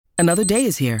Another day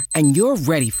is here, and you're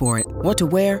ready for it. What to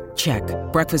wear? Check.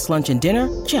 Breakfast, lunch, and dinner?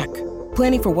 Check.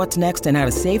 Planning for what's next and how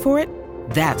to save for it?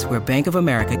 That's where Bank of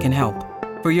America can help.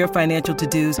 For your financial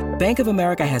to-dos, Bank of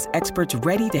America has experts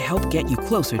ready to help get you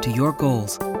closer to your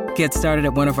goals. Get started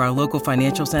at one of our local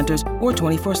financial centers or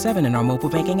 24/7 in our mobile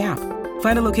banking app.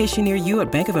 Find a location near you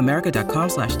at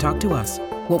bankofamerica.com/talktous.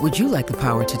 What would you like the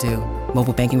power to do?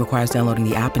 Mobile banking requires downloading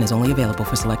the app and is only available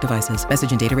for select devices.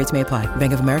 Message and data rates may apply.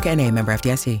 Bank of America N.A., member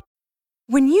FDIC.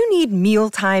 When you need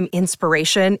mealtime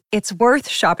inspiration, it's worth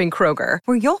shopping Kroger,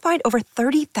 where you'll find over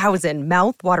 30,000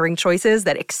 mouth-watering choices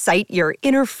that excite your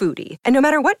inner foodie. And no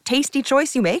matter what tasty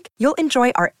choice you make, you'll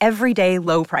enjoy our everyday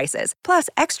low prices, plus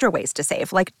extra ways to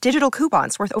save, like digital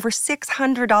coupons worth over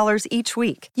 $600 each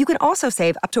week. You can also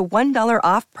save up to $1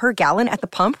 off per gallon at the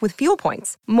pump with fuel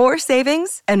points. More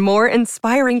savings and more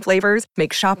inspiring flavors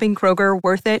make shopping Kroger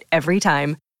worth it every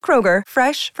time. Kroger,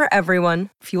 fresh for everyone.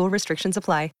 Fuel restrictions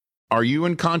apply. Are you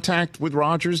in contact with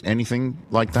Rodgers? Anything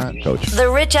like that, Coach? The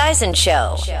Rich Eisen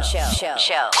Show.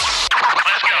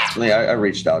 I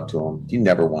reached out to him. You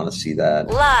never want to see that.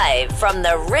 Live from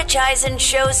the Rich Eisen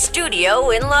Show studio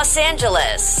in Los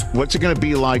Angeles. What's it going to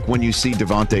be like when you see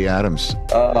Davante Adams?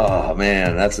 Oh,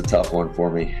 man, that's a tough one for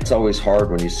me. It's always hard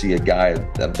when you see a guy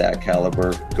of that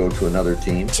caliber go to another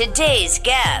team. Today's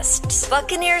guests,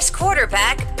 Buccaneers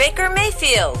quarterback Baker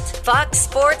Mayfield, Fox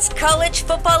Sports college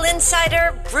football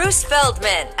insider Bruce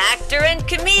Feldman, actor and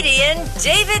comedian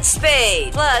David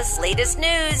Spade, plus latest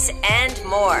news and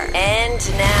more. And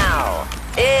now,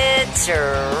 it's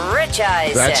Rich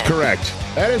Eisen. That's correct.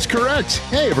 That is correct.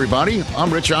 Hey, everybody.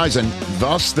 I'm Rich Eisen,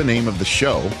 thus the name of the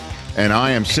show. And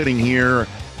I am sitting here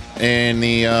in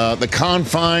the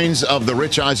confines of the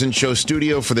Rich Eisen Show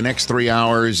studio for the next 3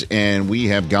 hours. And we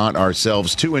have got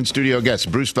ourselves two in-studio guests.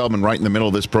 Bruce Feldman right in the middle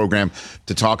of this program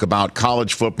to talk about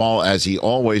college football, as he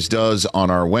always does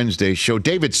on our Wednesday show.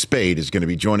 David Spade is going to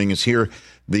be joining us here,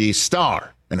 the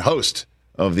star and host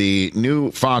of the new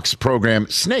Fox program,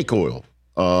 Snake Oil,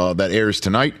 that airs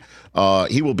tonight.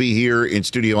 He will be here in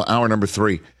studio hour number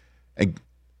 3. And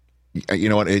you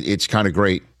know what? It's kind of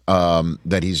great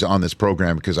that he's on this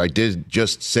program, because I did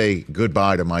just say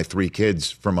goodbye to my 3 kids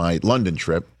for my London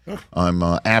trip. I'm,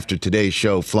 after today's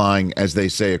show, flying, as they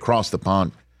say, across the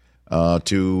pond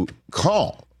to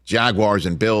call Jaguars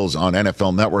and Bills on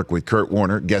NFL Network with Kurt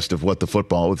Warner, guest of What the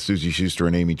Football with Susie Schuster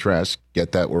and Amy Trask.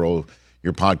 Get that where all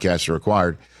your podcasts are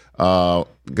required. Going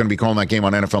to be calling that game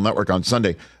on NFL Network on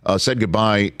Sunday. Said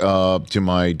goodbye to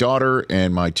my daughter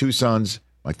and my 2 sons,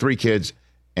 my 3 kids,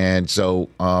 and so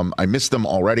I missed them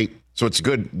already. So it's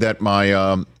good that my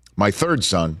 3rd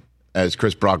son, as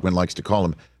Chris Brockman likes to call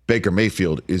him, Baker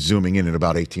Mayfield, is zooming in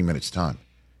about 18 minutes time.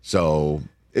 So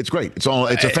it's great. It's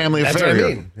a family That's affair what I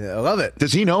here. mean. Yeah, I love it.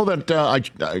 Does he know that?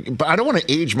 But I don't want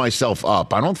to age myself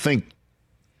up. I don't think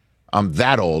I'm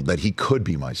that old that he could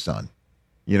be my son.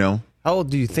 You know? How old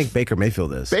do you think Baker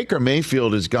Mayfield is? Baker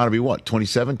Mayfield has got to be, what,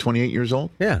 27, 28 years old?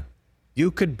 Yeah.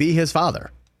 You could be his father.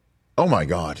 Oh, my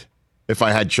God. If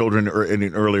I had children at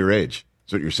an earlier age.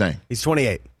 That's what you're saying. He's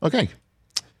 28. Okay.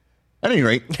 At any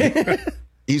rate,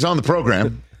 he's on the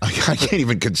program. I can't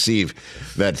even conceive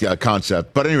that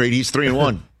concept. But at any rate, he's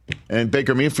 3-1. And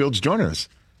Baker Mayfield's joining us.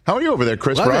 How are you over there,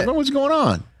 Chris Brockman? What's going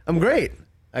on? I'm great.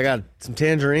 I got some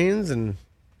tangerines and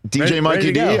DJ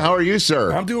Mikey D, how are you,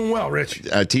 sir? I'm doing well, Rich.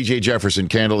 TJ Jefferson,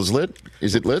 candle is lit.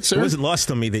 Is it lit, sir? It wasn't lost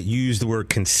on me that you used the word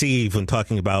conceive when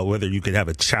talking about whether you could have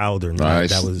a child or not. Nice.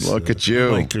 That was, look at you.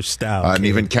 I like your style. I didn't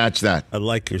even catch that. I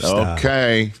like your style.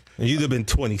 Okay. And you'd have been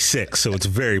 26, so it's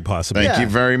very possible. Thank you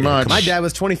very much. My dad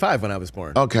was 25 when I was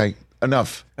born. Okay,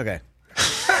 enough. Okay.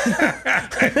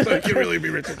 I can really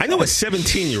be Richard. I know a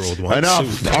 17-year-old one.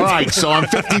 Enough. All right, so I'm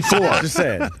 54. Just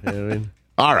saying. You know what I mean?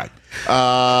 All right.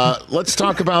 Let's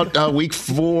talk about week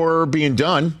 4 being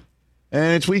done,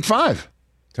 and it's week 5.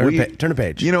 Turn a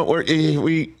page. You know,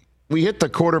 we hit the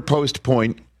quarter post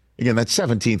point. Again, that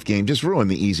 17th game just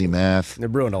ruined the easy math. They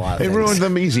ruined a lot of things. They ruined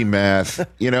them easy math,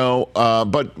 you know.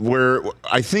 But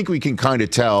I think we can kind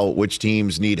of tell which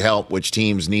teams need help, which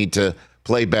teams need to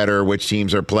play better, which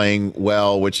teams are playing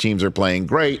well, which teams are playing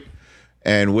great,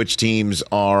 and which teams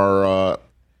are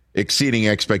exceeding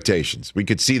expectations. We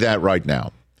could see that right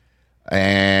now.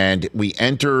 And we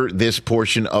enter this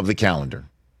portion of the calendar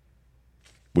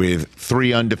with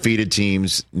 3 undefeated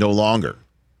teams no longer.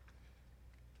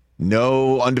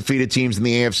 No undefeated teams in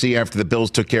the AFC after the Bills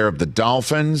took care of the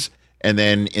Dolphins. And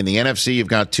then in the NFC, you've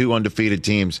got 2 undefeated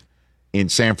teams in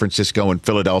San Francisco and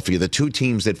Philadelphia, the 2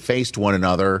 teams that faced one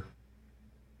another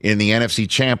in the NFC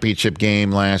Championship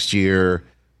game last year,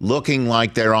 looking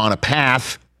like they're on a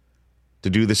path to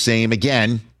do the same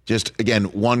again. Just, again,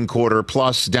 1 quarter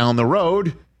plus down the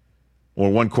road,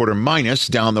 or 1 quarter minus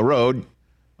down the road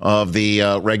of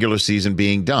the regular season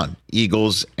being done.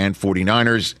 Eagles and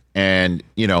 49ers. And,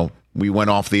 we went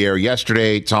off the air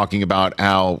yesterday talking about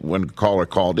how when a caller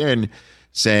called in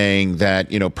saying that,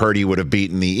 Purdy would have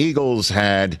beaten the Eagles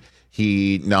had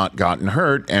he not gotten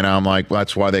hurt. And I'm like, well,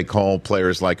 that's why they call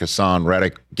players like Hassan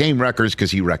Reddick game wreckers,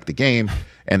 because he wrecked the game.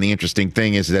 And the interesting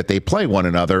thing is that they play one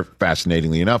another,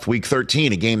 fascinatingly enough. Week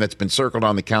 13, a game that's been circled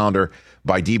on the calendar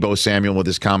by Deebo Samuel with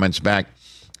his comments back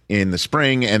in the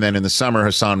spring. And then in the summer,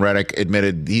 Hassan Reddick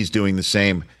admitted he's doing the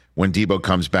same when Deebo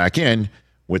comes back in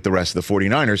with the rest of the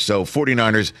 49ers. So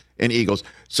 49ers and Eagles.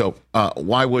 So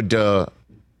why would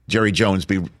Jerry Jones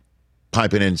be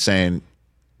piping in saying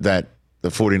that the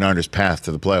 49ers' path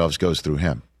to the playoffs goes through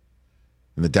him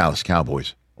and the Dallas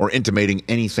Cowboys, or intimating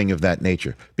anything of that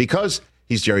nature? Because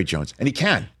he's Jerry Jones, and he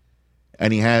can.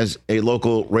 And he has a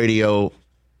local radio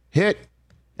hit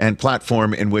and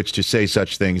platform in which to say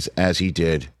such things as he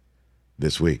did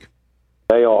this week.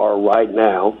 They are right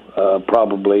now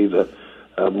probably the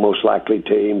most likely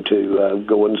team to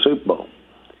go in the Super Bowl.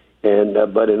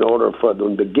 And but in order for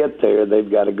them to get there, they've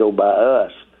got to go by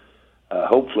us,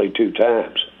 hopefully 2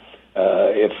 times,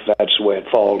 if that's the way it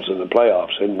falls in the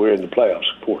playoffs. And we're in the playoffs,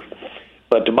 of course.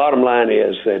 But the bottom line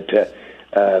is that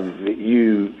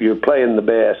you're playing the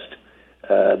best.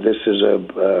 This is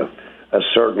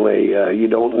certainly you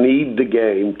don't need the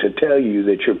game to tell you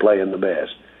that you're playing the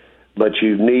best, but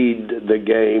you need the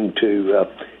game to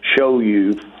show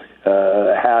you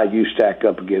how you stack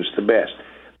up against the best.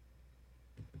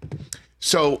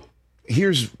 So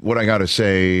here's what I got to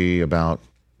say about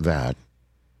that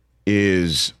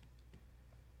is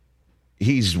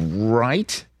he's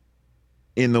right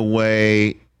in the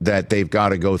way that they've got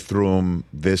to go through him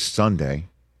this Sunday,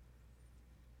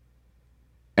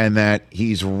 and that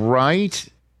he's right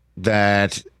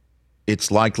that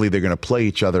it's likely they're going to play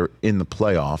each other in the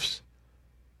playoffs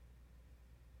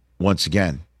once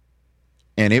again.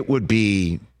 And it would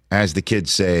be, as the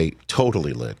kids say,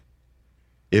 totally lit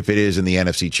if it is in the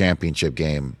NFC Championship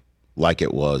game like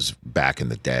it was back in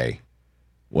the day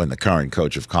when the current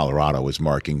coach of Colorado was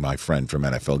marking my friend from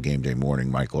NFL Game Day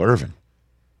Morning, Michael Irvin.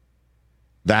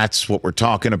 That's what we're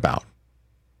talking about.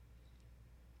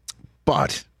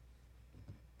 But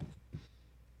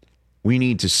we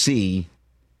need to see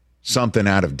something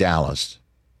out of Dallas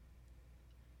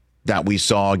that we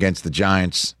saw against the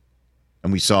Giants,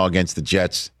 and we saw against the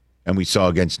Jets, and we saw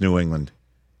against New England,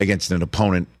 against an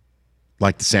opponent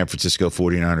like the San Francisco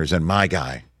 49ers and my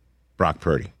guy, Brock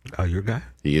Purdy. Oh, your guy?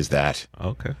 He is that.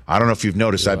 Okay. I don't know if you've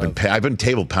noticed, I've been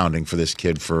table pounding for this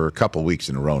kid for a couple weeks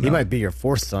in a row now. He might be your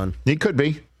 4th son. He could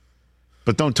be.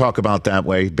 But don't talk about that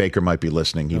way. Baker might be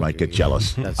listening. He might get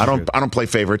jealous. I don't play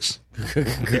favorites.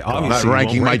 I'm not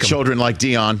ranking my children like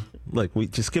Dion. Look,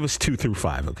 just give us 2 through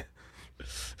 5, okay?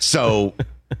 So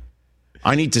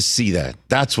I need to see that.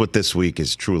 That's what this week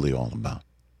is truly all about.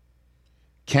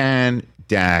 Can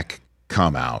Dak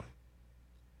come out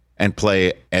and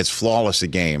play as flawless a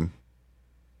game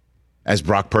as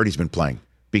Brock Purdy's been playing?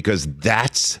 Because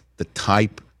that's the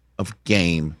type of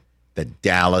game that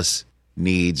Dallas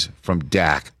needs from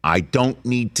Dak. I don't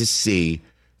need to see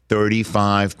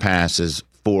 35 passes,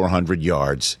 400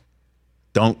 yards.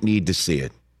 Don't need to see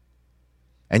it.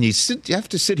 And you have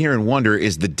to sit here and wonder,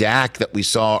 is the Dak that we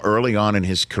saw early on in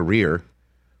his career,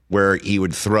 where he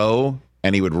would throw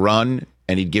and he would run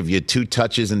and he'd give you 2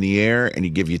 touches in the air and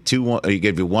he'd give you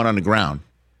 1 on the ground,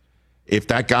 if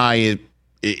that guy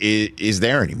is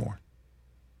there anymore?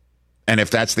 And if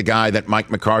that's the guy that Mike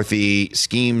McCarthy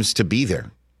schemes to be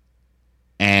there?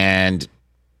 And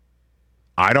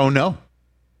I don't know.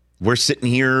 We're sitting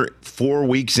here 4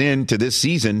 weeks into this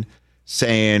season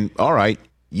saying, all right,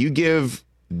 you give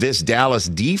this Dallas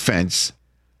defense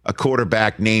a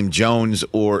quarterback named Jones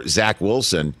or Zach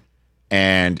Wilson,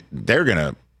 and they're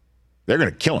gonna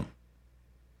kill him.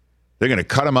 They're gonna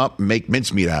cut him up and make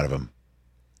mincemeat out of him.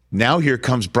 Now here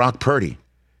comes Brock Purdy.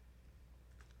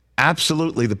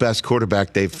 Absolutely the best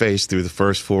quarterback they've faced through the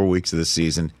first 4 weeks of the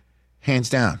season, hands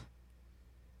down.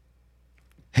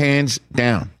 Hands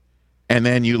down. And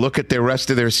then you look at the rest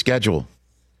of their schedule.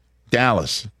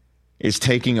 Dallas is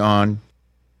taking on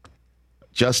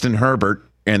Justin Herbert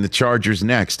and the Chargers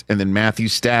next, and then Matthew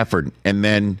Stafford, and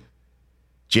then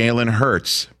Jalen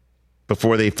Hurts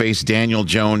before they face Daniel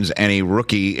Jones and a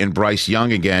rookie in Bryce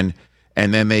Young again,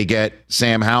 and then they get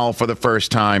Sam Howell for the first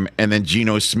time, and then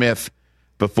Geno Smith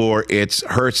before it's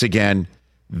Hurts again,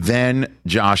 then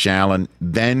Josh Allen,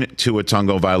 then Tua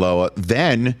Tagovailoa,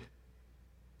 then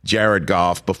Jared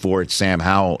Goff before it's Sam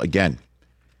Howell again.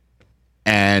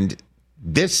 And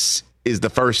this is the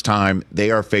first time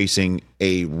they are facing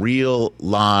a real,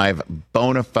 live,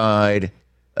 bona fide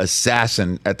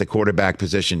assassin at the quarterback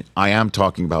position. I am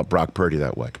talking about Brock Purdy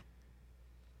that way.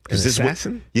 An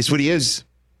assassin? It's what he is.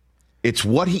 It's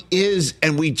what he is,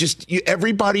 and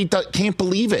everybody can't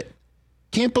believe it.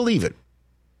 Can't believe it.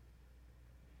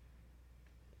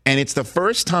 And it's the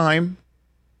first time,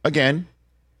 again,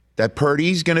 that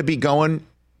Purdy's going to be going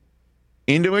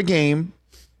into a game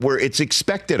where it's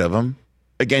expected of him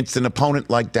against an opponent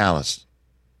like Dallas.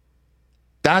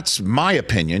 That's my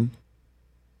opinion.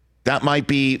 That might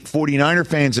be 49er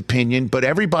fans' opinion, but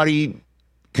everybody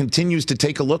continues to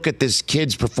take a look at this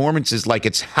kid's performances like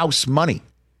it's house money.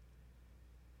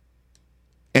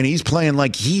 And he's playing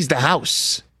like he's the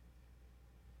house.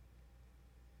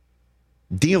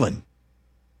 Dealing.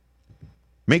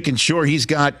 Making sure he's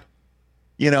got,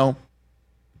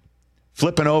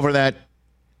 flipping over that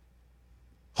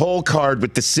hole card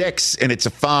with the 6, and it's a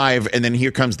 5, and then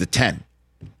here comes the 10.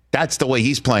 That's the way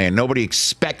he's playing. Nobody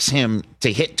expects him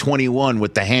to hit 21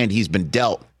 with the hand he's been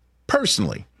dealt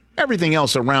personally. Everything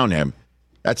else around him,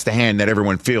 that's the hand that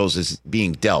everyone feels is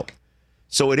being dealt.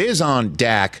 So it is on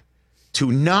Dak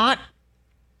to not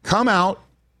come out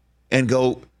and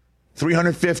go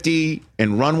 350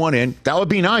 and run one in. That would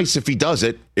be nice if he does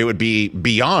it. It would be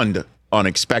beyond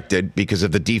unexpected because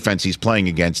of the defense he's playing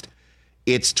against.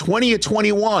 It's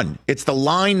 20-21. It's the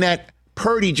line that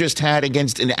Purdy just had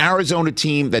against an Arizona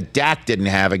team that Dak didn't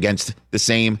have against the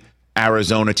same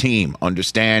Arizona team.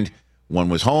 Understand? One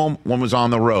was home, one was on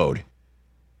the road.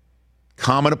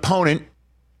 Common opponent.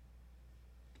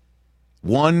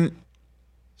 One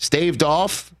staved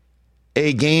off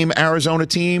a game Arizona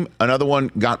team. Another one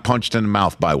got punched in the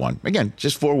mouth by one. Again,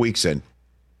 just 4 weeks in.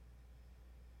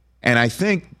 And I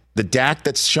think the Dak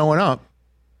that's showing up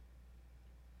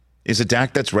is a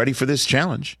Dak that's ready for this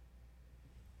challenge.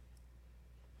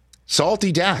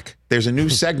 Salty Dak. There's a new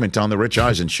segment on the Rich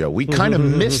Eisen show. We kind of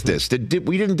missed this.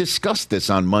 We didn't discuss this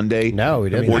on Monday no, we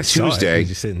didn't. or Tuesday.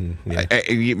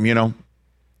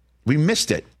 We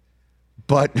missed it.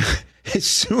 But as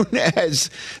soon as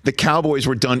the Cowboys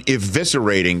were done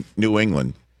eviscerating New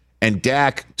England and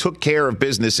Dak took care of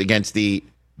business against the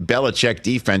Belichick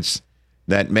defense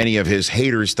that many of his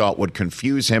haters thought would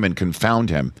confuse him and confound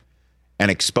him and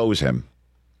expose him,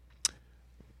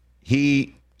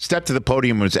 he stepped to the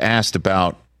podium and was asked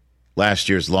about last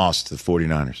year's loss to the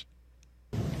 49ers.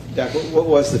 Dak, what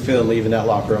was the feeling leaving that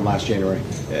locker room last January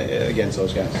against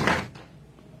those guys?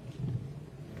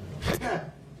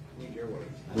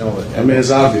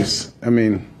 It's obvious.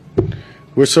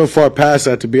 We're so far past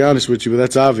that, to be honest with you, but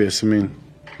that's obvious. You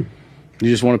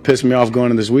just want to piss me off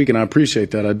going into this week, and I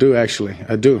appreciate that. I do, actually.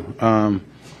 I do.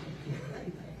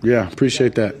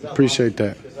 Appreciate that. Appreciate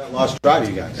that. Lost drive,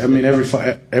 you guys.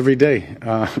 every day.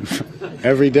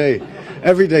 Every day.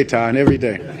 Every day, Ty, every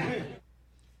day.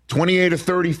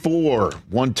 28-34,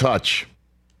 one touch.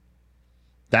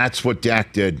 That's what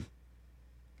Dak did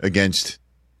against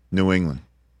New England.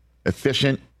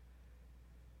 Efficient.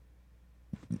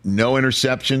 No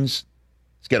interceptions.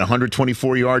 He's got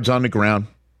 124 yards on the ground.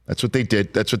 That's what they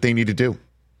did. That's what they need to do.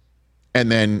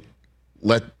 And then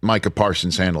let Micah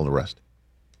Parsons handle the rest.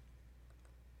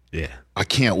 Yeah. I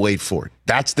can't wait for it.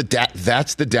 That's the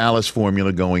Dallas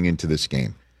formula going into this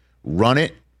game. Run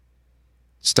it,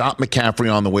 stop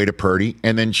McCaffrey on the way to Purdy,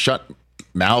 and then shut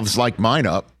mouths like mine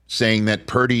up saying that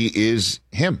Purdy is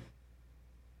him.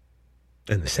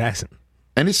 An assassin.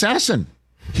 An assassin.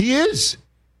 He is.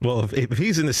 Well, if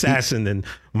he's an assassin, then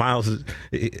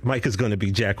Mike is going to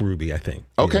be Jack Ruby, I think.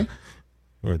 Okay.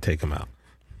 We're going to take him out.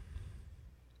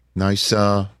 Nice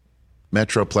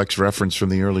Metroplex reference from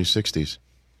the early 60s.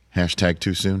 Hashtag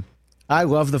too soon. I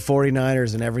love the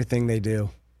 49ers and everything they do.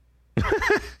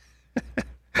 I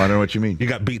don't know what you mean. You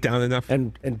got beat down enough?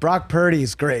 And Brock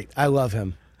Purdy's great. I love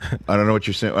him. I don't know what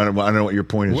you're saying. I don't know what your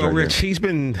point is. Well, right Rich, here. he's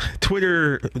been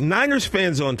Niners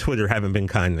fans on Twitter haven't been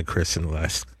kind to Chris in the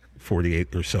last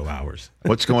 48 or so hours.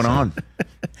 What's going on?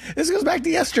 This goes back to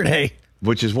yesterday.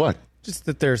 Which is what? Just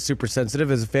that they're super sensitive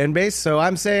as a fan base. So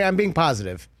I'm saying I'm being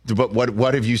positive. But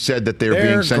what have you said that they're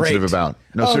being sensitive great. about?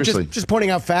 No, seriously. Just pointing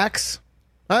out facts.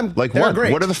 Like what?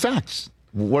 Great. What are the facts?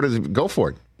 Go for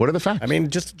it. What are the facts?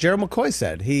 Just Gerald McCoy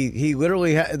said he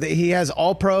literally he has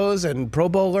all pros and Pro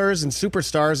Bowlers and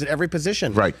superstars at every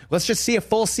position. Right. Let's just see a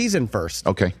full season first.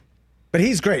 Okay. But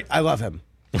he's great. I love him.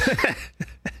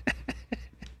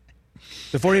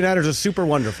 The 49ers are super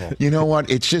wonderful. You know what?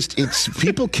 It's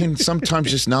people can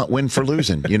sometimes just not win for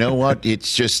losing. You know what?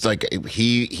 It's just like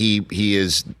he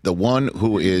is the one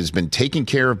who has been taking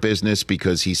care of business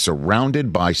because he's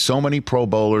surrounded by so many Pro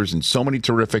Bowlers and so many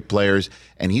terrific players,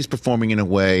 and he's performing in a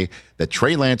way that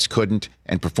Trey Lance couldn't,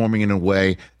 and performing in a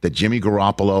way that Jimmy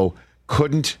Garoppolo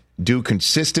couldn't do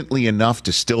consistently enough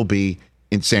to still be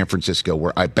in San Francisco,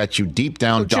 where I bet you deep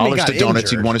down dollars to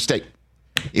donuts he'd want to stay.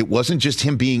 It wasn't just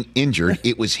him being injured.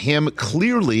 It was him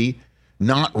clearly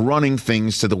not running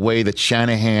things to the way that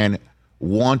Shanahan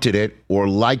wanted it or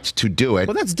liked to do it.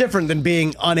 Well, that's different than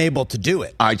being unable to do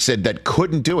it. I said that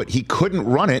couldn't do it. He couldn't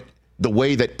run it the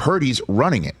way that Purdy's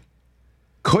running it.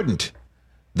 Couldn't.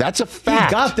 That's a fact.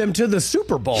 He got them to the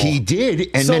Super Bowl. He did.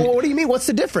 And so then, what do you mean? What's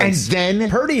the difference? And then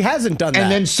Purdy hasn't done that.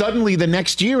 And then suddenly the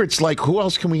next year, it's like, who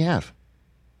else can we have?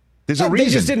 There's a reason.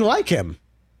 They just didn't like him.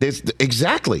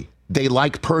 Exactly. They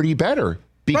like Purdy better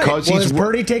because he's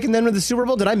Purdy taking them to the Super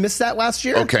Bowl? Did I miss that last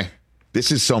year? Okay.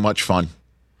 This is so much fun.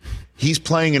 He's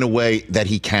playing in a way that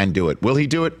he can do it. Will he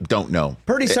do it? Don't know.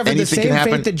 Purdy suffered the same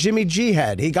fate that Jimmy G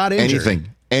had. He got injured.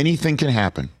 Anything can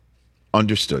happen.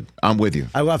 Understood. I'm with you.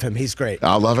 I love him. He's great.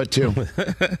 I love it too.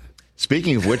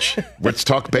 Speaking of which, let's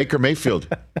talk Baker Mayfield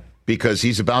because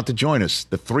he's about to join us.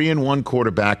 The 3-1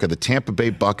 quarterback of the Tampa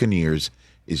Bay Buccaneers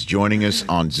is joining us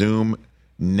on Zoom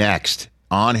next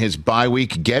on his bye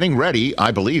week, getting ready.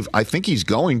 I think he's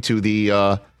going to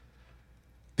the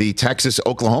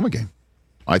Texas-Oklahoma game.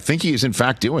 I think he is in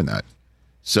fact doing that.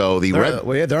 So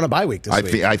they're on a bye week this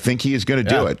week. I think he is going to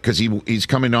do it because he's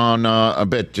coming on a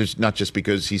bit, not just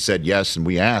because he said yes and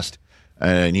we asked,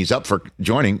 and he's up for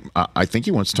joining. I think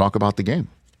he wants to talk about the game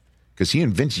because he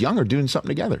and Vince Young are doing something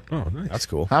together. Oh, nice. That's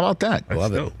cool. How about that? I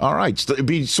love it. All right. So it'd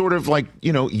be sort of like,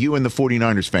 you and the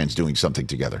 49ers fans doing something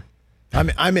together.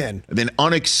 I'm in. An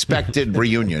unexpected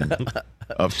reunion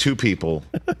of two people.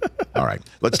 All right.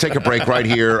 Let's take a break right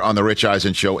here on the Rich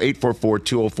Eisen Show.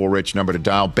 844-204-RICH, number to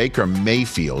dial. Baker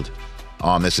Mayfield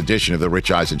on this edition of the Rich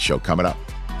Eisen Show coming up.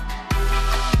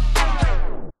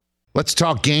 Let's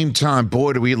talk Game Time.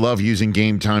 Boy, do we love using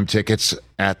Game Time tickets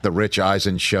at the Rich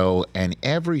Eisen Show. And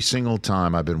every single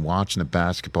time I've been watching the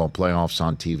basketball playoffs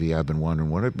on TV, I've been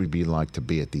wondering what it would be like to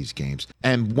be at these games.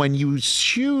 And when you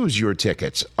choose your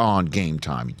tickets on Game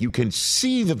Time, you can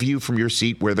see the view from your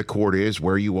seat where the court is,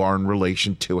 where you are in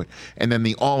relation to it. And then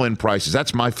the all-in prices.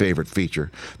 That's my favorite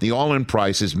feature. The all-in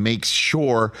prices makes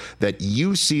sure that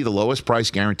you see the lowest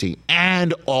price guarantee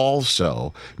and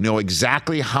also know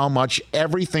exactly how much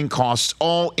everything costs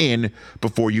all in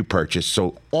before you purchase.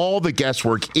 So all the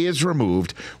guesswork is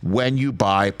removed when you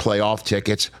buy playoff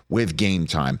tickets with Game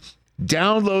Time.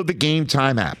 Download the Game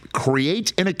Time app,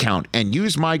 create an account, and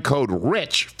use my code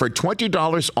RICH for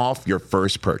 $20 off your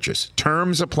first purchase.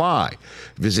 Terms apply.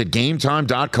 Visit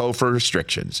GameTime.co for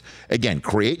restrictions. Again,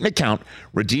 create an account,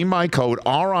 redeem my code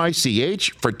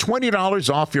RICH for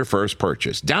 $20 off your first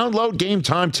purchase. Download Game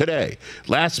Time today.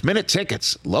 Last minute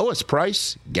tickets, lowest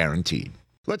price guaranteed.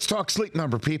 Let's talk Sleep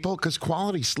Number, people, because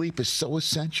quality sleep is so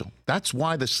essential. That's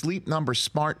why the Sleep Number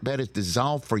smart bed is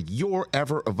designed for your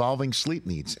ever-evolving sleep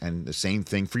needs, and the same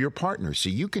thing for your partner, so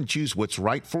you can choose what's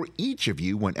right for each of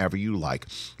you whenever you like.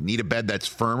 Need a bed that's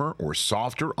firmer or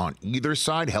softer on either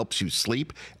side, helps you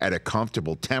sleep at a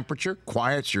comfortable temperature,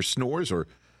 quiets your snores or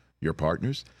your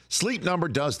partner's? Sleep Number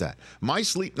does that. My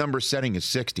Sleep Number setting is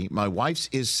 60. My wife's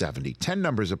is 70. 10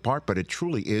 numbers apart, but it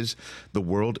truly is the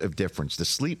world of difference. The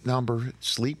Sleep Number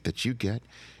sleep that you get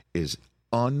is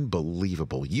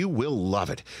unbelievable. You will love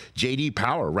it. J.D.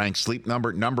 Power ranks Sleep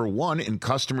Number number 1 in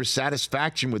customer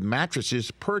satisfaction with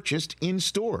mattresses purchased in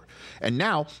store. And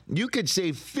now you could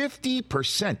save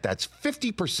 50%. That's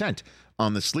 50%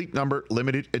 on the Sleep Number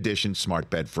limited edition smart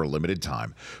bed for a limited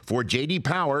time. For J.D.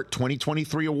 Power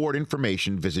 2023 award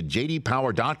information, visit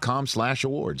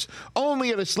jdpower.com/awards.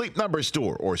 Only at a Sleep Number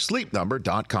store or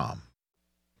sleepnumber.com.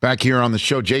 Back here on the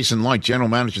show, Jason Light, general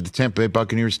manager of the Tampa Bay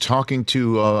Buccaneers, talking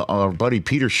to our buddy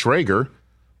Peter Schrager,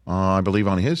 I believe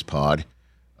on his pod,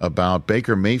 about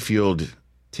Baker Mayfield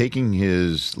taking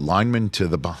his lineman to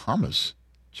the Bahamas.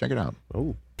 Check it out.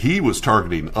 Oh, he was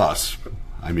targeting us.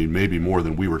 I mean, maybe more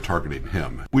than we were targeting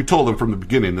him. We told him from the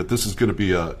beginning that this is going to be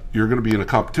you're going to be in a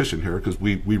competition here because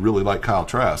we really like Kyle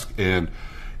Trask. And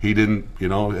he didn't,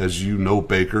 as you know,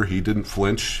 Baker, he didn't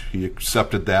flinch. He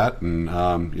accepted that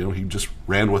and, he just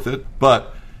ran with it.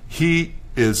 But he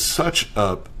is such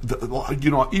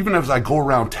even as I go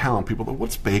around town, people go,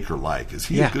 what's Baker like? Is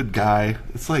he a good guy?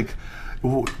 It's like,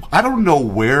 I don't know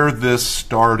where this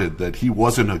started, that he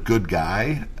wasn't a good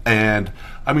guy. And,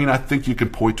 I mean, I think you can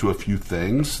point to a few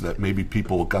things that maybe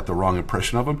people got the wrong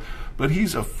impression of him, but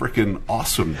he's a freaking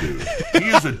awesome dude. He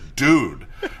is a dude.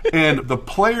 And the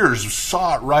players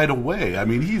saw it right away. I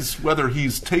mean, whether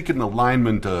he's taken the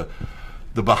lineman to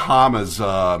the Bahamas,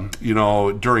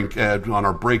 during on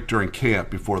our break during camp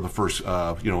before the first,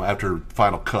 after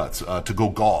final cuts, to go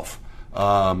golf,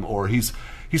 or he's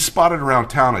spotted around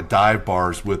town at dive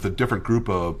bars with a different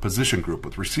position group,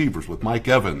 with receivers, with Mike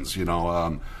Evans,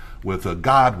 with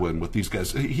Godwin, with these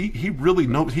guys. He really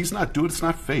knows. He's not doing. It's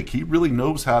not fake. He really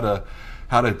knows how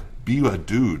to be a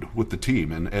dude with the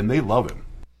team, and they love him.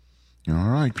 All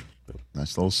right,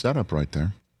 nice little setup right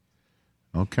there.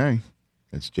 Okay.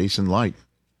 It's Jason Light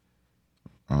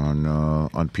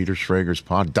on Peter Schrager's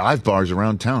pod. Dive bars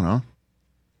around town, huh?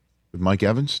 With Mike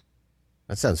Evans?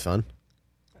 That sounds fun.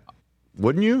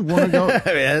 Wouldn't you want to go?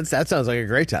 I mean, that sounds like a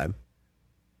great time.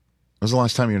 When was the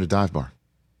last time you were at a dive bar?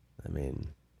 I mean,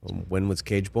 when was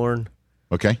Cage born?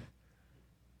 Okay.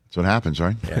 That's what happens,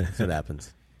 right? Yeah, that's what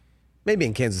happens. Maybe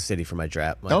in Kansas City for my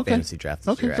fantasy draft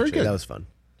this year, very actually. good. That was fun.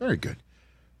 Very good.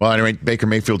 Well, anyway, Baker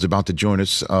Mayfield's about to join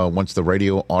us once the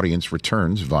radio audience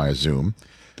returns via Zoom.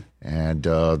 And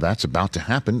that's about to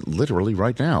happen literally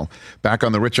right now. Back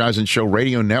on the Rich Eisen Show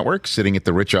radio network, sitting at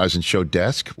the Rich Eisen Show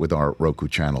desk with our Roku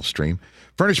channel stream.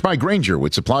 Furnished by Grainger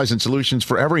with supplies and solutions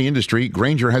for every industry.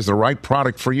 Grainger has the right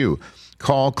product for you.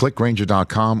 Call, click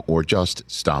Grainger.com, or just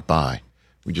stop by.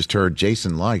 We just heard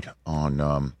Jason Light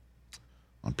on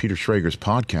Peter Schrager's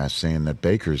podcast saying that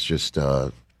Baker's just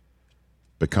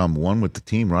become one with the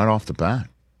team right off the bat.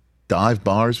 Dive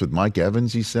bars with Mike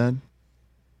Evans, he said.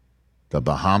 The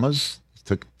Bahamas.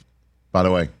 By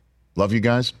the way, love you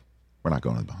guys. We're not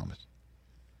going to the Bahamas.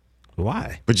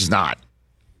 Why? But just not.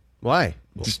 Why?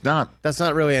 Just not. That's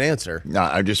not really an answer.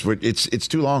 No, it's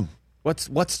too long.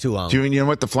 What's too long? Do you know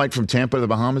what the flight from Tampa to the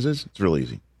Bahamas is? It's real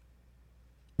easy.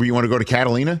 Where you want to go to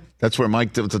Catalina? That's where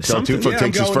Mike Tufo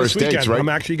takes his first dates, right? I'm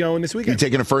actually going this weekend. You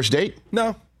taking a first date?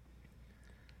 No.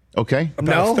 Okay.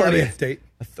 About a 30th date.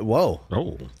 Whoa.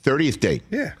 Oh. 30th date.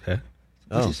 Yeah. Okay.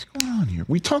 What's going on here?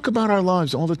 We talk about our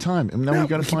lives all the time, and now we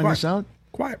got to find this out?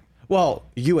 Quiet. Well,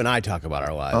 you and I talk about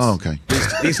our lives. Oh, okay.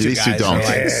 These two guys don't. are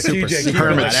like super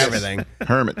secret about everything.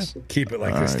 Hermits. Keep it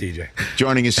like this, TJ.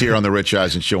 Joining us here on the Rich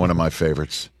Eisen Show, one of my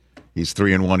favorites. He's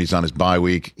 3-1. He's on his bye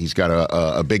week. He's got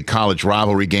a big college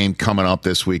rivalry game coming up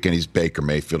this week, and he's Baker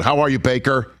Mayfield. How are you,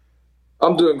 Baker?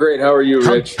 I'm doing great. How are you,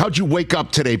 Rich? How'd you wake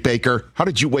up today, Baker? How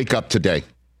did you wake up today?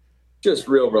 Just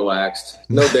real relaxed.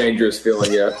 No dangerous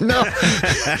feeling yet. No.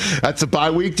 That's a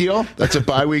bye week deal? That's a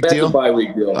bye week deal? That's a bye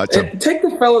week deal. Take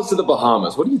the fellas to the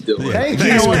Bahamas. What are you doing? Thank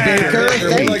you, Baker.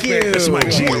 Thank you. That's my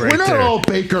G right We're not there. all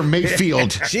Baker Mayfield.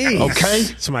 Jeez. Okay?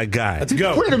 That's my guy. Let's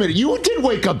go. Wait a minute. You did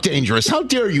wake up dangerous. How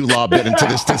dare you lob it into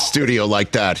this studio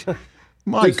like that?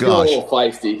 My Just gosh. a little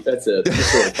feisty. That's it.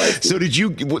 Just a little feisty. So did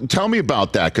you tell me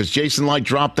about that? Because Jason Light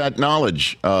dropped that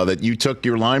knowledge that you took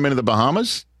your lineman to the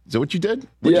Bahamas. Is that what you did?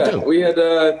 What'd you do? We had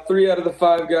 3 out of the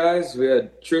 5 guys. We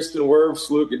had Tristan Wirfs,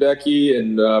 Luke Gadecki,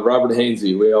 and Robert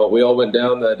Hainsey. We all went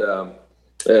down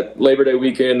that Labor Day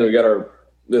weekend. We got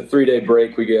the 3-day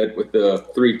break we get with the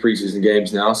 3 preseason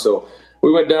games now. So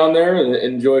we went down there and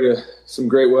enjoyed some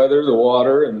great weather, the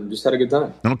water, and just had a good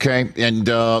time. Okay, and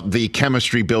the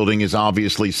chemistry building is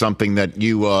obviously something that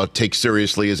you take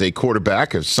seriously as a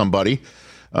quarterback, as somebody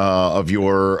of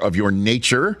your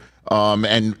nature.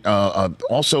 And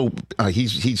also,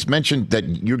 he's mentioned that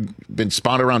you've been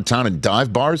spotted around town in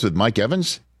dive bars with Mike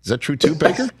Evans. Is that true too,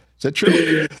 Baker? Is that true?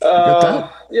 You got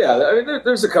that? Yeah, I mean,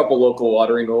 there's a couple local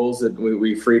watering holes that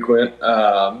we frequent.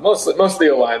 Most of the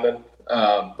alignment,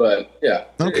 but yeah,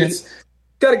 okay. It's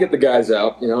got to get the guys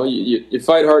out. You know, you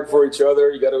fight hard for each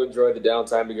other. You got to enjoy the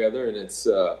downtime together, and it's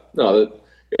a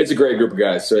great group of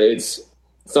guys. So it's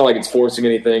not like it's forcing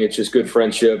anything. It's just good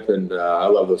friendship, and I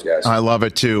love those guys. I love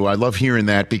it, too. I love hearing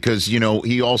that because,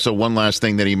 he also, one last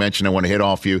thing that he mentioned I want to hit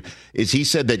off you, is he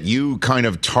said that you kind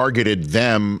of targeted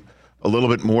them a little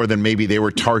bit more than maybe they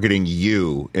were targeting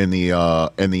you in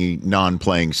the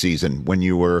non-playing season when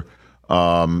you were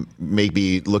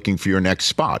maybe looking for your next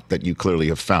spot that you clearly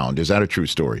have found. Is that a true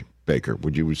story, Baker?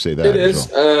 Would you say that? It is.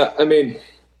 Well? I mean,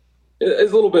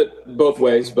 it's a little bit both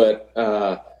ways, but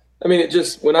I mean, it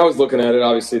just, when I was looking at it,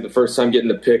 obviously the first time getting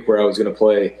the pick where I was going to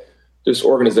play, just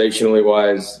organizationally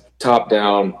wise, top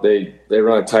down, they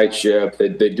run a tight ship. They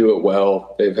do it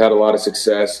well. They've had a lot of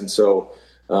success. And so,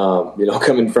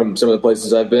 coming from some of the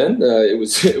places I've been, it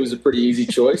was a pretty easy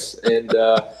choice. And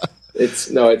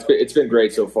it's been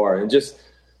great so far. And just,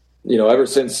 ever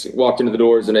since walked into the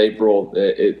doors in April,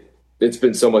 it's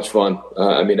been so much fun.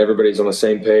 I mean, everybody's on the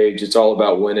same page. It's all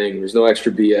about winning. There's no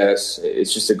extra BS.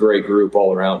 It's just a great group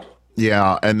all around.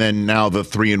 Yeah, and then now the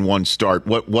 3-1 start.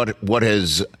 What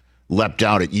has leapt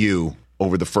out at you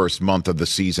over the first month of the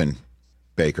season,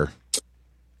 Baker?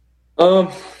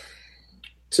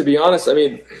 To be honest, I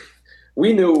mean,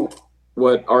 we knew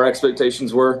what our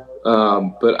expectations were,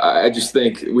 but I just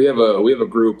think we have a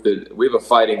group that we have a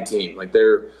fighting team. Like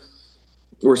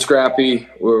we're scrappy.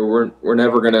 We're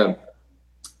never gonna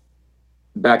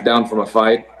back down from a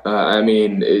fight. I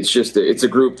mean, it's a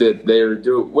group that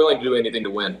they're willing to do anything to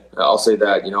win. I'll say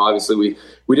that. Obviously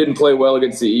we didn't play well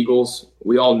against the Eagles.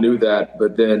 We all knew that,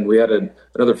 but then we had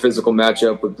another physical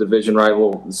matchup with division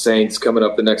rival the Saints coming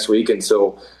up the next week, and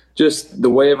so just the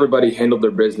way everybody handled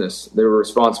their business, they were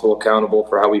responsible, accountable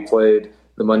for how we played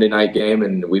the Monday night game,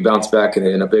 and we bounced back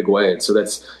in a big way. And so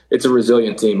it's a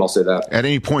resilient team. I'll say that. At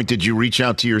any point, did you reach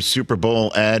out to your Super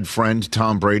Bowl ad friend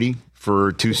Tom Brady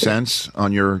for 2 cents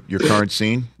on your current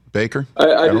scene, Baker?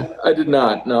 I did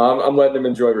not. No, I'm letting him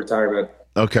enjoy retirement.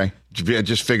 Okay. I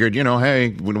just figured, hey,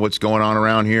 what's going on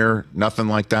around here? Nothing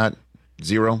like that?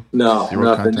 Zero? No, Zero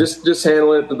nothing. content? Just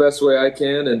handling it the best way I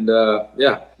can. And,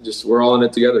 we're all in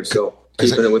it together. So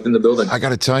keeping it within the building. I got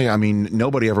to tell you, I mean,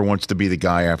 nobody ever wants to be the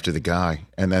guy after the guy.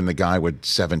 And then the guy with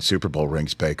 7 Super Bowl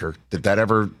rings, Baker. Did that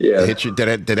ever hit you?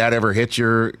 Did that ever hit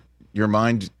your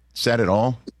mindset at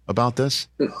all about this?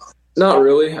 Not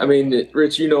really. I mean,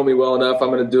 Rich, you know me well enough.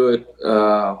 I'm going to do it,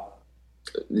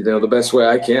 the best way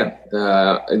I can.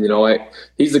 And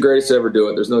he's the greatest to ever do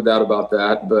it. There's no doubt about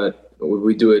that. But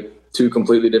we do it 2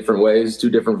 completely different ways,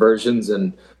 2 different versions.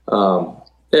 And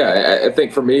I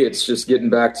think for me, it's just getting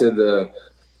back to the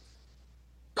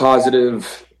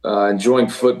positive, enjoying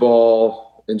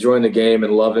football, enjoying the game,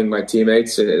 and loving my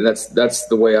teammates. And that's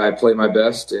the way I play my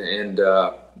best. And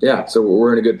so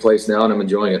we're in a good place now, and I'm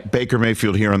enjoying it. Baker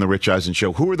Mayfield here on the Rich Eisen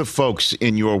Show. Who are the folks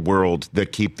in your world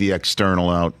that keep the external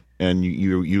out, and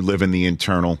you live in the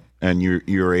internal, and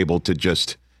you're able to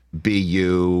just be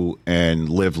you and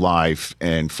live life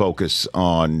and focus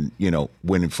on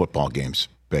winning football games?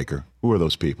 Baker, who are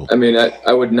those people? I mean,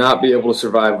 I would not be able to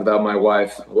survive without my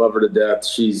wife. I love her to death.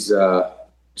 She's a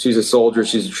soldier.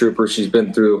 She's a trooper. She's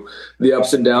been through the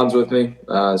ups and downs with me.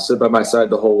 Stood by my side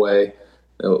the whole way.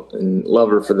 And love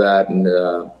her for that. And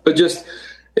but just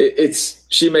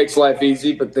she makes life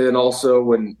easy. But then also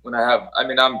when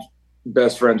I'm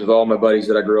best friends with all my buddies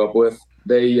that I grew up with.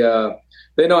 They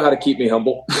know how to keep me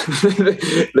humble.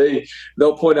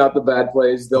 They'll point out the bad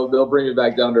plays. They'll bring me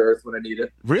back down to earth when I need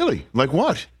it. Really? Like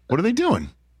what? What are they doing?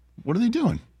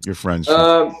 Your friends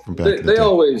from back in the they day?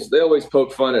 always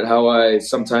poke fun at how I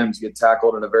sometimes get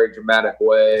tackled in a very dramatic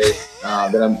way.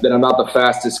 That I'm not the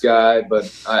fastest guy,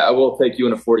 but I will take you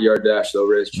in a 40-yard dash, though,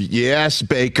 Rich. Yes,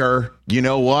 Baker. You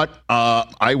know what?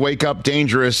 I wake up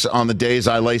dangerous on the days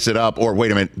I lace it up. Or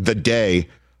wait a minute, the day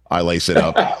I lace it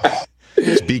up.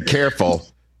 Be careful.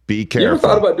 Be careful. You ever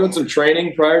thought about doing some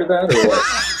training prior to that, or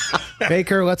what?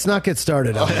 Baker, let's not get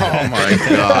started on that. Oh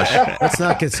my gosh. Let's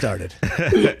not get started.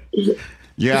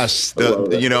 Yes,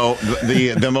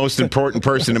 the most important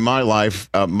person in my life,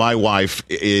 my wife,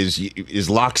 is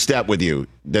lockstep with you.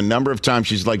 The number of times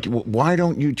she's like, "Why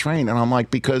don't you train?" And I'm like,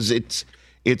 "Because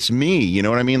it's me." You know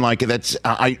what I mean? Like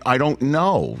I don't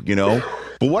know.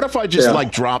 But what if I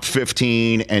just dropped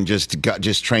 15 and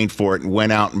just trained for it and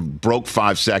went out and broke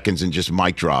 5 seconds and just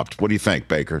mic dropped? What do you think,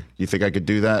 Baker? You think I could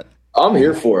do that? I'm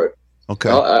here for it. Okay.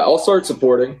 I'll start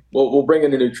supporting. We'll bring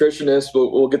in a nutritionist.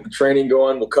 We'll get the training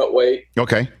going. We'll cut weight.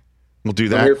 Okay. We'll do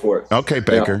that. I'm here for it. Okay,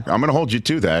 Baker. Yeah. I'm going to hold you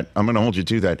to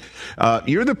that.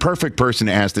 You're the perfect person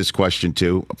to ask this question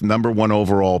to. Number 1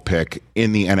 overall pick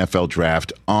in the NFL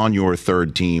draft on your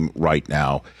third team right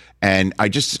now. And I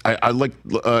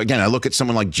look at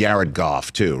someone like Jared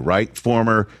Goff too, right?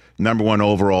 Former number 1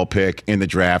 overall pick in the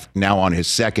draft, now on his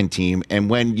second team. And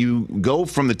when you go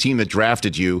from the team that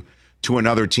drafted you to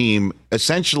another team,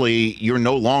 essentially you're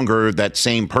no longer that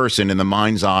same person in the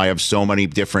mind's eye of so many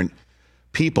different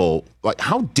people. Like,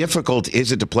 how difficult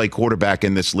is it to play quarterback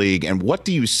in this league? And what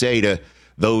do you say to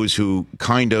those who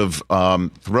kind of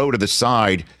throw to the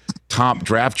side top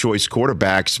draft choice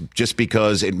quarterbacks just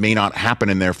because it may not happen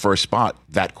in their first spot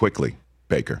that quickly,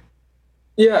 Baker?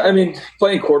 Yeah, I mean,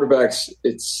 playing quarterbacks,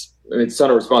 it's a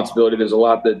ton of responsibility. There's a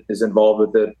lot that is involved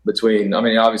with it between,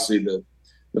 obviously the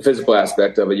physical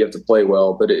aspect of it, you have to play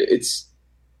well, but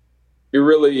you're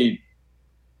really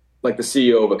like the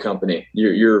CEO of a company.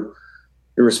 You're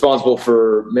responsible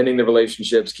for mending the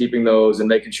relationships, keeping those, and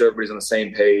making sure everybody's on the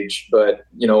same page. But,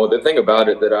 the thing about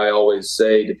it that I always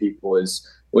say to people is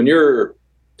when you're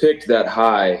picked that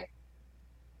high,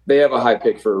 they have a high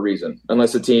pick for a reason.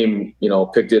 Unless a team,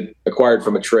 picked it, acquired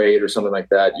from a trade or something like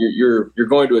that, you're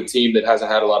going to a team that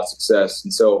hasn't had a lot of success.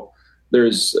 And so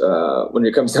there's when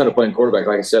it comes down to playing quarterback,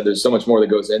 like I said, there's so much more that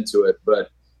goes into it. But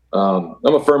I'm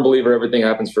a firm believer everything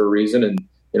happens for a reason. And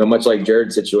much like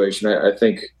Jared's situation, I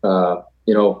think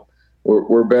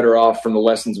we're better off from the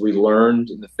lessons we learned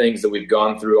and the things that we've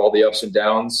gone through, all the ups and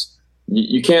downs.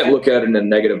 You can't look at it in a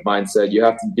negative mindset. You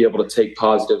have to be able to take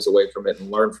positives away from it and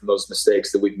learn from those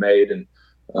mistakes that we've made. And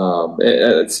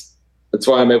that's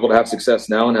why I'm able to have success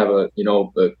now and have a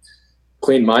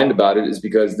clean mind about it, is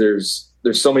because there's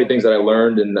so many things that I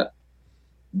learned and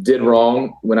did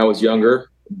wrong when I was younger,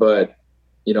 but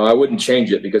I wouldn't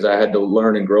change it because I had to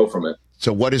learn and grow from it.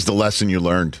 So what is the lesson you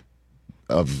learned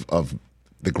of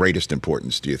the greatest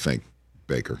importance, do you think,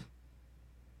 Baker?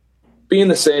 Being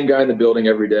the same guy in the building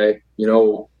every day.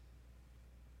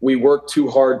 We work too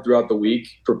hard throughout the week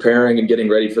preparing and getting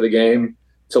ready for the game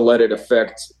to let it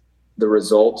affect the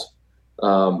result.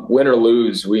 Win or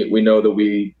lose, we know that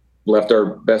we left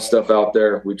our best stuff out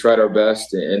there. We tried our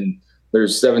best, and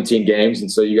there's 17 games,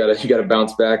 and so you gotta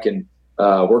bounce back and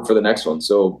work for the next one.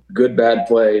 So good, bad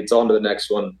play, it's on to the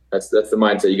next one. That's the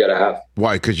mindset you got to have.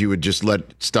 Why? Because you would just let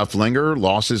stuff linger,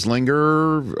 losses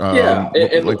linger?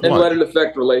 And let it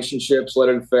affect relationships, let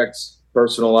it affect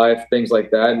personal life, things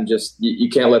like that. And just you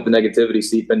can't let the negativity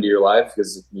seep into your life,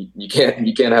 because you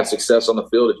can't have success on the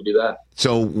field if you do that.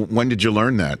 So when did you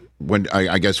learn that? When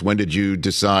did you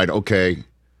decide, okay,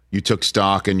 you took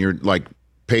stock and you're like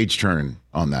page turn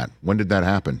on that? When did that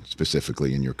happen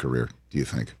specifically in your career, do you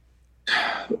think?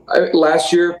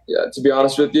 Last year, to be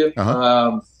honest with you.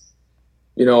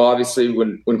 Obviously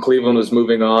when Cleveland was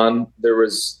moving on, there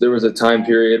was a time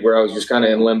period where I was just kind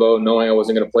of in limbo, knowing I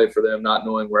wasn't going to play for them, not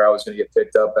knowing where I was going to get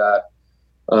picked up at.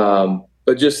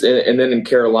 But just, and then in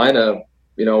Carolina,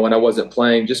 when I wasn't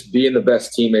playing, just being the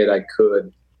best teammate I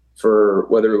could for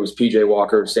whether it was PJ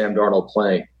Walker or Sam Darnold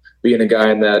playing, being a guy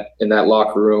in that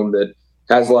locker room that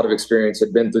has a lot of experience,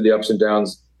 had been through the ups and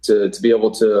downs, to be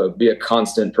able to be a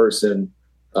constant person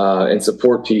and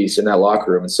support piece in that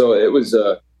locker room. And so it was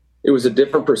a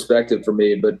different perspective for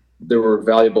me, but there were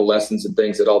valuable lessons and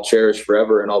things that I'll cherish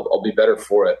forever, and I'll be better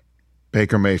for it.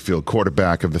 Baker Mayfield,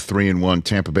 quarterback of the 3-1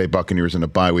 Tampa Bay Buccaneers in a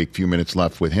bye week. Few minutes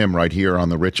left with him right here on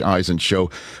the Rich Eisen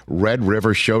Show. Red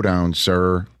River Showdown,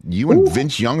 sir. You and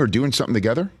Vince Young are doing something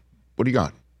together? What do you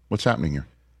got? What's happening here?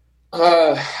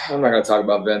 I'm not going to talk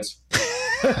about Vince.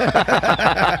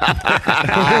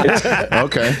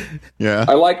 Okay. Yeah.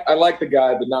 I like the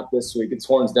guy, but not this week. It's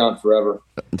horns down forever.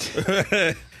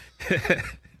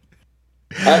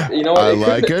 I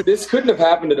like it. This couldn't have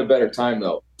happened at a better time,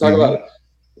 though. Talk about it.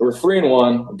 We're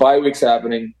 3-1. Bye week's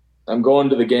happening. I'm going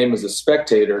to the game as a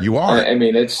spectator. You are. I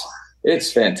mean,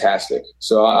 it's fantastic.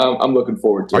 So I'm looking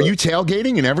forward to it. Are you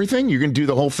tailgating and everything? You're going to do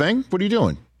the whole thing? What are you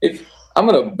doing? I'm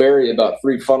going to bury about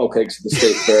 3 funnel cakes at the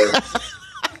state fair.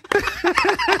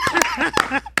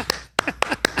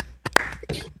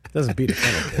 Doesn't beat a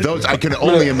funnel cake. Those, I can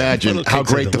only imagine how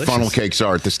great the funnel cakes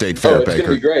are at the state fair, It's Baker. going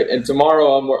to be great. And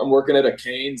tomorrow I'm working at a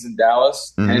Cane's in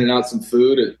Dallas, handing out some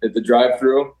food at the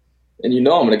drive-thru. And I'm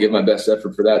going to give my best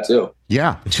effort for that, too.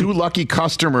 Yeah. 2 lucky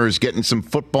customers getting some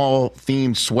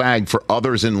football-themed swag for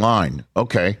others in line.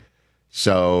 Okay.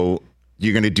 So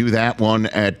you're going to do that one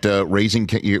at Raising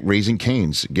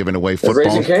Cane's, giving away football?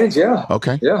 Raising Cane's, yeah.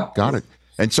 Okay. Yeah. Got it.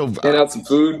 And so hand out some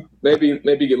food, maybe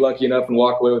get lucky enough and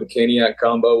walk away with a Caniac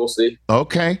combo. We'll see.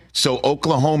 Okay. So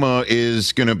Oklahoma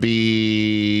is going to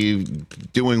be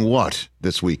doing what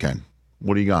this weekend?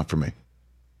 What do you got for me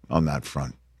on that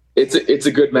front? It's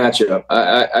a good matchup.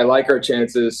 I like our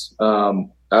chances.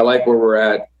 I like where we're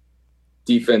at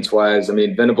defense-wise. I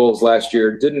mean, Venables last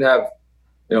year didn't have,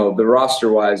 the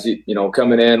roster-wise,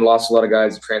 coming in, lost a lot of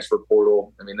guys to transfer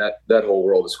portal. I mean, that whole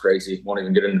world is crazy. Won't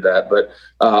even get into that. But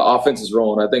offense is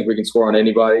rolling. I think we can score on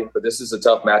anybody. But this is a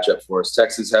tough matchup for us.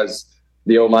 Texas has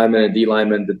the O lineman and D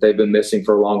lineman that they've been missing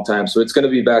for a long time. So it's going to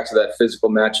be back to that physical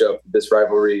matchup this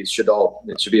rivalry should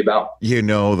be about.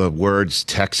 The words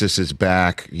Texas is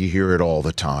back, you hear it all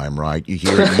the time, right? You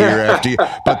hear it year after year.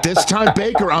 But this time,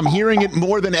 Baker, I'm hearing it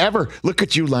more than ever. Look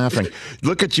at you laughing.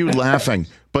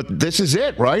 But this is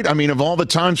it, right? I mean, of all the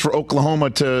times for Oklahoma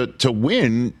to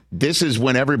win, this is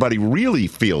when everybody really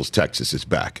feels Texas is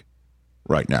back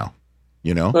right now,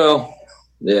 Well,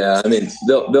 yeah, I mean,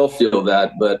 they'll feel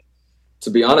that, but to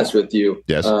be honest with you,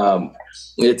 yes.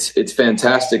 It's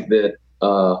fantastic that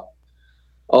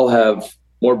I'll have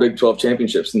more Big 12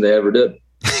 championships than they ever did.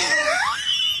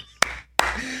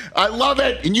 I love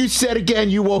it. And you said again,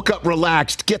 you woke up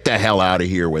relaxed. Get the hell out of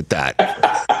here with that.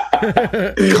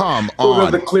 Come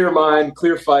on. The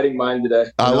clear fighting mind today.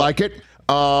 I like it.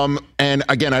 And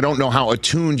again, I don't know how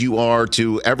attuned you are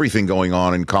to everything going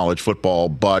on in college football,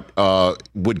 but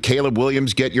would Caleb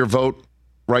Williams get your vote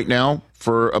right now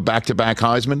for a back-to-back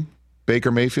Heisman?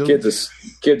 Baker Mayfield?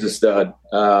 Kid's a stud.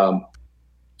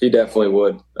 He definitely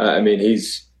would. I mean,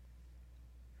 he's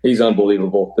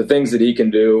unbelievable. The things that he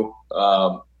can do,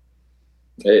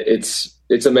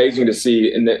 it's amazing to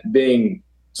see. And that being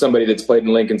somebody that's played in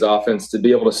Lincoln's offense, to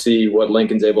be able to see what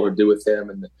Lincoln's able to do with him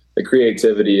and the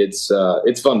creativity, it's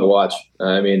fun to watch.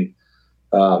 I mean,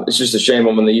 it's just a shame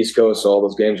I'm on the East Coast, so all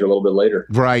those games are a little bit later.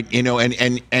 Right. You know,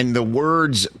 and the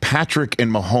words Patrick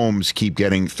and Mahomes keep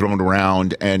getting thrown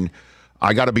around, and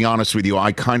I got to be honest with you,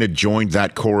 I kind of joined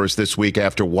that chorus this week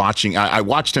after watching. I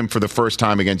watched him for the first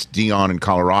time against Deion in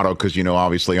Colorado because, you know,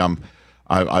 obviously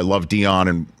I love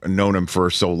Deion and known him for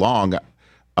so long,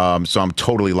 so I'm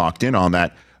totally locked in on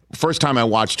that. First time I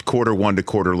watched quarter one to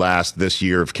quarter last this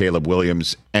year of Caleb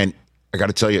Williams, and I got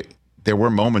to tell you, there were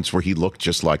moments where he looked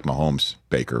just like Mahomes.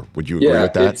 Baker, would you agree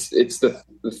with that? It's the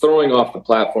throwing off the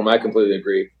platform. I completely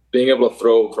agree. Being able to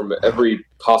throw from every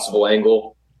possible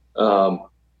angle.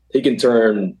 He can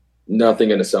turn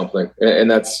nothing into something, and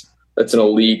that's an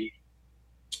elite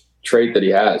trait that he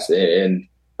has, and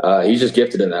he's just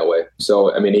gifted in that way.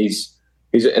 So, I mean, he's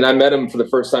and I met him for the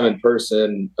first time in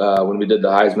person when we did the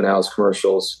Heisman House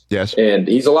commercials. Yes, and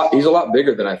he's a lot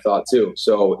bigger than I thought too.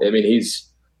 So, I mean,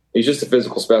 he's just a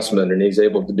physical specimen, and he's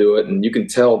able to do it, and you can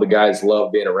tell the guys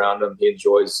love being around him. He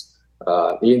enjoys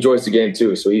the game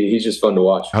too, so he's just fun to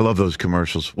watch. I love those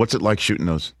commercials. What's it like shooting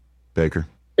those, Baker?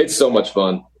 It's so much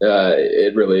fun.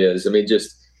 It really is. I mean,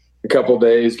 just a couple of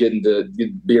days getting to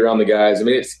be around the guys. I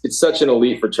mean, it's such an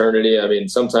elite fraternity. I mean,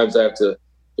 sometimes I have to,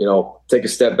 take a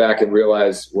step back and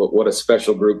realize what a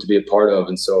special group to be a part of.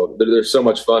 And so they're so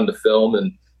much fun to film,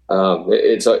 and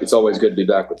it's always good to be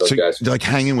back with those guys. Like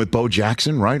hanging with Bo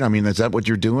Jackson, right? I mean, is that what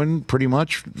you're doing pretty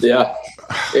much? Yeah.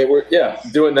 We're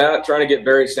doing that, trying to get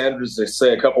Barry Sanders to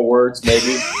say a couple words,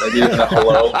 maybe even a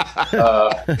hello.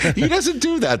 He doesn't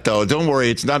do that, though. Don't worry.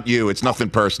 It's not you. It's nothing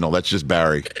personal. That's just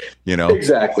Barry,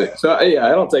 Exactly. So, yeah,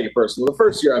 I don't take it personal. The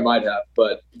first year I might have,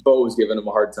 but Bo was giving him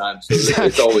a hard time. So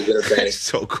it's always entertaining.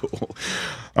 So cool.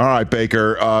 All right,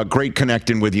 Baker. Great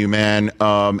connecting with you, man.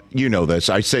 You know this.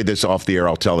 I say this off the air.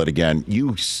 I'll tell it again.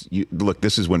 You look,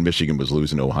 this is when Michigan was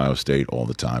losing to Ohio State all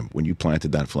the time. When you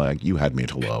planted that flag, you had me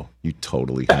at hello. You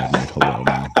totally had me at hello,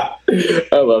 man.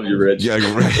 I love you, Rich. Yeah,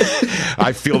 right.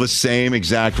 I feel the same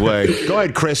exact way. Go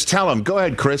ahead, Chris. Tell him. Go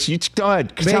ahead, Chris. Go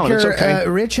ahead. Tell him. It's okay.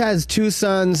 Rich has two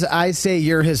sons. I say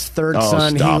you're his third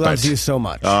son. He loves you so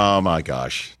much. Oh, my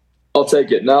gosh. I'll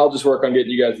take it. Now I'll just work on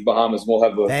getting you guys to Bahamas. We'll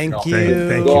have Thank you.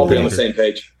 We'll all be on the same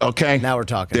page. Okay. Now we're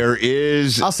talking.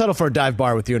 I'll settle for a dive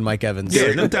bar with you and Mike Evans.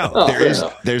 Yeah, no doubt.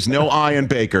 There's no I in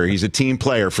Baker. He's a team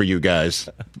player for you guys.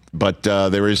 But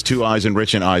there is two I's in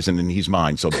Rich and Eisen, and he's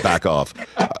mine, so back off.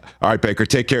 All right, Baker,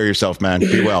 take care of yourself, man.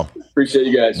 Be well. Appreciate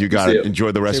you guys. You got it.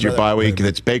 Enjoy the rest of your bye week.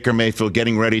 It's Baker Mayfield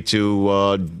getting ready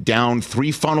to down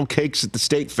 3 funnel cakes at the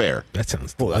State Fair. That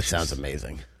sounds delicious. That sounds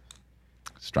amazing.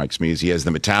 Strikes me as he has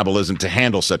the metabolism to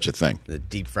handle such a thing. The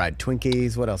deep fried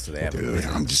Twinkies. What else do they have? Dude,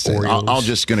 I'm just saying. I'll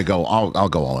just gonna go. I'll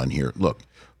go all in here. Look,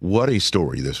 what a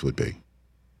story this would be.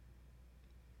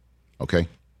 Okay.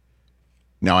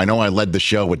 Now I know I led the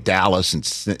show with Dallas and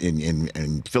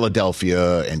in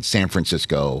Philadelphia and San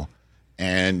Francisco,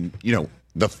 and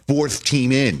the fourth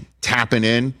team in tapping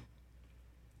in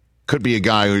could be a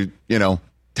guy who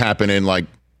tapping in like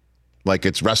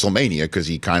it's WrestleMania because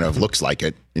he kind of looks like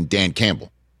it in Dan Campbell.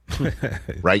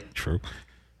 Right? True.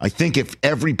 I think if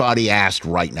everybody asked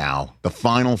right now, the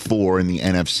final 4 in the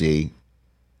NFC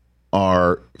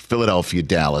are Philadelphia,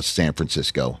 Dallas, San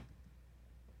Francisco,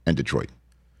 and Detroit.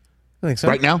 I think so.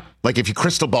 Right now? Like if you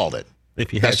crystal balled it.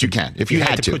 If you best you can. If you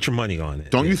had to put your money on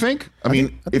it. Don't you think? I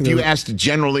mean, if you asked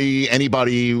generally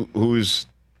anybody who's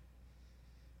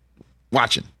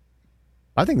watching.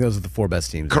 I think those are the 4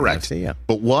 best teams. Correct. In the NFC, yeah.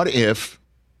 But what if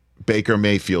Baker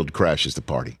Mayfield crashes the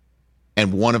party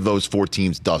and one of those 4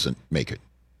 teams doesn't make it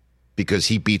because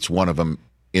he beats one of them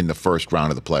in the first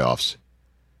round of the playoffs?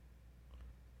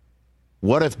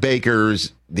 What if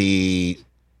Baker's the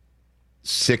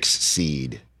 6th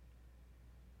seed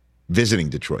visiting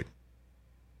Detroit?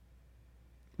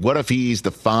 What if he's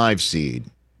the 5 seed?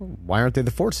 Why aren't they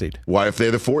the 4 seed? Why if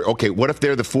they're the 4? Okay, what if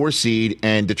they're the 4 seed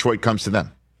and Detroit comes to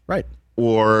them? Right.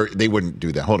 Or they wouldn't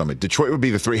do that. Hold on a minute. Detroit would be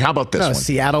the 3. How about this one?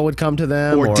 Seattle would come to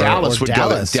them. Or Dallas would go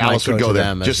there. Dallas would go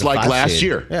there. Just like last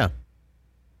year. Yeah.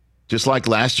 Just like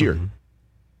last year. Mm-hmm.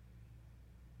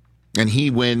 And he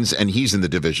wins, and he's in the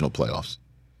divisional playoffs.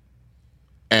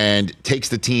 And takes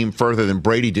the team further than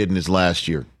Brady did in his last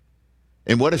year.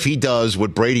 And what if he does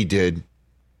what Brady did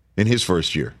in his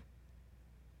first year.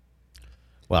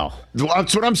 Well,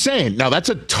 that's what I'm saying. Now, that's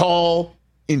a tall,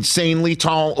 insanely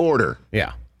tall order.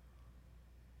 Yeah.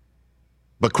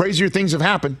 But crazier things have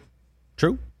happened.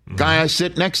 True. Guy I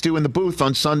sit next to in the booth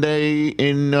on Sunday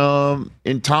in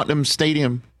Tottenham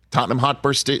Stadium, Tottenham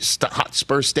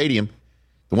Hotspur Stadium,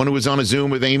 the one who was on a Zoom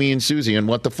with Amy and Susie and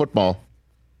What the Football.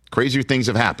 Crazier things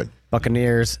have happened.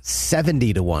 Buccaneers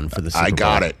 70-1 for the Super Bowl. I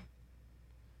got it.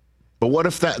 But what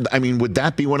if that? I mean, would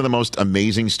that be one of the most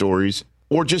amazing stories?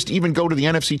 Or just even go to the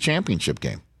NFC Championship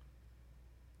game,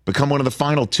 become one of the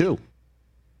final two.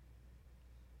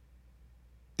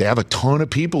 They have a ton of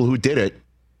people who did it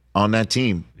on that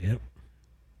team. Yep.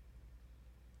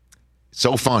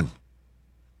 So fun.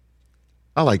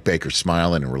 I like Baker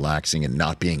smiling and relaxing and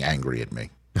not being angry at me.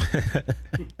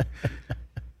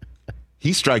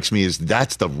 He strikes me as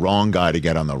that's the wrong guy to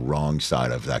get on the wrong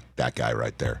side of that guy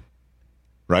right there.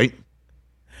 Right?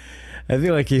 I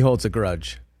feel like he holds a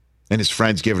grudge. And his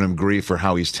friend's giving him grief for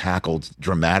how he's tackled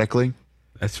dramatically.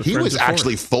 That's what he was friends are for.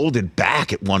 actually folded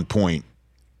back at one point.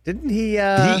 Didn't he?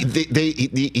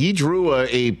 He drew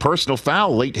a personal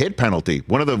foul late hit penalty.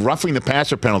 One of the roughing the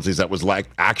passer penalties that was like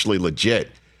actually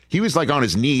legit. He was like on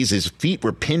his knees. His feet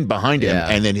were pinned behind him.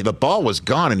 And then the ball was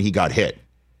gone and he got hit.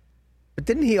 But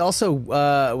didn't he also,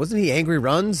 wasn't he angry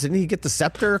runs? Didn't he get the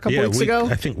scepter a couple weeks ago?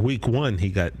 I think week 1 he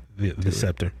got the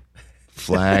scepter.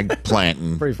 Flag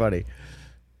planting. Pretty funny.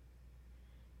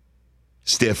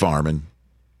 Stiff arming.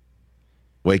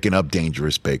 Waking up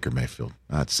dangerous Baker Mayfield.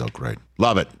 That's so great.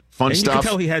 Love it. Fun and stuff. You can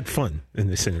tell he had fun in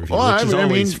this interview, well, which is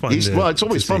always fun. It's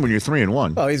always fun when you're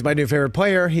 3-1. Well, he's my new favorite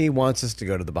player. He wants us to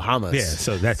go to the Bahamas. Yeah,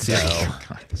 so that's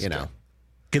you know.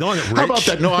 Get on it, Rich. How about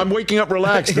that? No, I'm waking up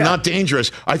relaxed and not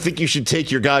dangerous. I think you should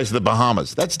take your guys to the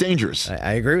Bahamas. That's dangerous.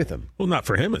 I agree with him. Well, not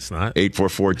for him, it's not.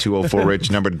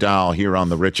 844-204-RICH, number to dial here on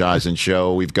the Rich Eisen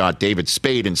Show. We've got David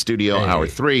Spade in studio, hour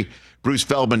 3. Bruce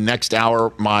Feldman next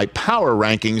hour. My power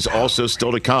rankings also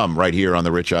still to come right here on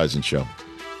the Rich Eisen Show.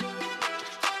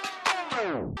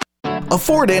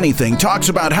 Afford Anything talks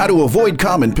about how to avoid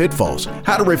common pitfalls,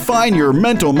 how to refine your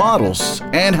mental models,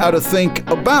 and how to think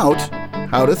about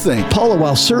how to think. Paula,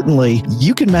 while certainly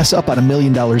you can mess up on $1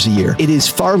 million a year, it is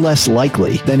far less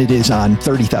likely than it is on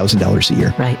 $30,000 a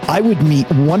year. Right. I would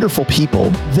meet wonderful people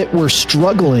that were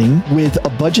struggling with a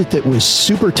budget that was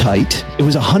super tight. It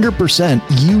was 100%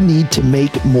 you need to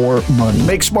make more money.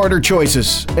 Make smarter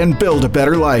choices and build a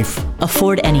better life.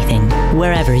 Afford Anything,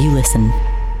 wherever you listen.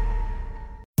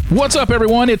 What's up,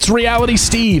 everyone? It's Reality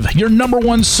Steve, your number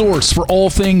one source for all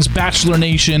things Bachelor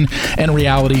Nation and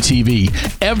reality TV.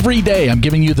 Every day, I'm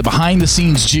giving you the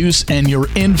behind-the-scenes juice and your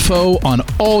info on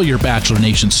all your Bachelor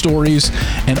Nation stories,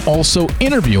 and also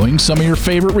interviewing some of your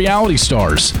favorite reality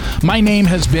stars. My name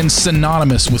has been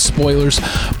synonymous with spoilers,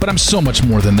 but I'm so much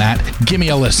more than that. Give me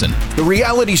a listen. The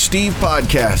Reality Steve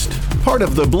Podcast, part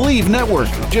of the Believe Network.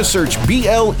 Just search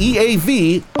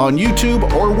BLEAV on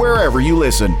YouTube or wherever you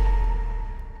listen.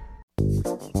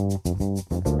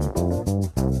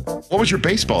 What was your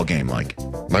baseball game like?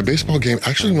 My baseball game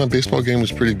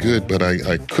was pretty good, but I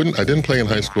didn't play in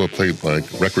high school. I played like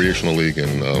recreational league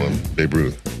in Babe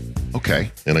Ruth.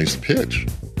 Okay. And I used to pitch.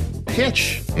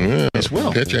 Pitch? Yeah. As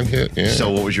well. Pitch and hit, yeah.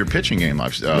 So what was your pitching game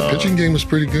like? The pitching game was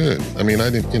pretty good. I mean, I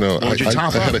didn't,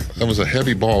 I was a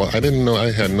heavy ball. I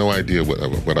had no idea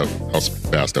how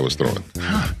fast I was throwing.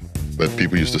 Huh. But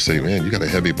people used to say, man, you got a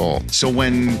heavy ball. So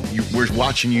when we're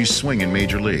watching you swing in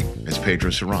Major League as Pedro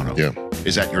Serrano,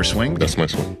 is that your swing? That's my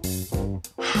swing.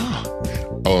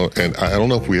 Oh, and I don't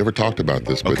know if we ever talked about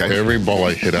this, but every ball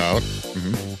I hit out,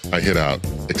 I hit out,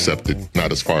 except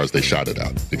not as far as they shot it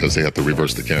out, because they have to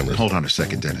reverse the camera. Hold on a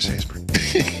second, Dennis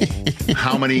Haysbert.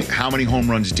 How many home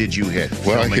runs did you hit?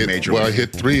 Well, I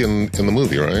hit 3 in the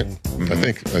movie, right? I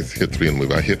think I hit 3 in the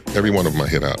movie. I hit every one of them. I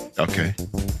hit out. Okay.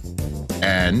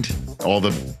 And all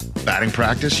the batting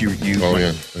practice, you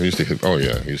I used to hit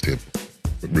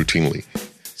routinely.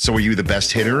 So were you the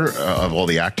best hitter of all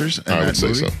the actors in I that would say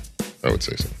movie? so. I would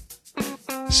say so.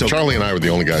 So Charlie and I were the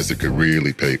only guys that could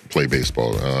really play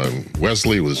baseball.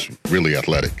 Wesley was really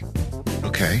athletic.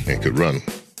 Okay. And could run,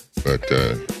 but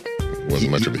wasn't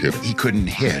much of a hitter. He couldn't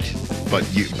hit, but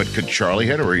could Charlie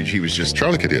hit, or he was just...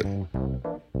 Charlie could hit,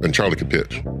 and Charlie could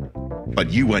pitch. But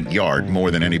you went yard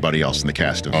more than anybody else in the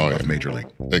cast of Major League.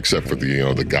 Except for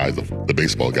the guys, the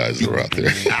baseball guys that were out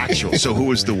there. Actual. So who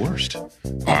was the worst?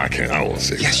 I won't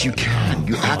say. Yes, you can.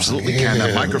 You absolutely can.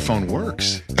 That microphone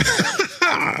works.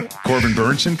 Corbin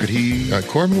Burnson, could he?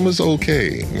 Corbin was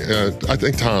okay. I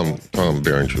think Tom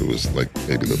Berenger was like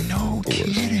maybe the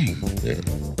kidding. Worst. Yeah.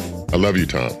 I love you,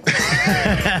 Tom.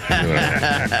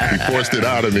 He forced it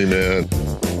out of me, man.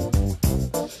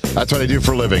 That's what I do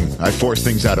for a living. I force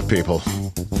things out of people.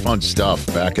 Fun stuff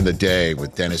back in the day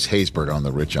with Dennis Haysbert on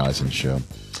the Rich Eisen Show.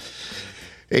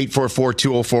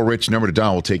 844-204-RICH, number to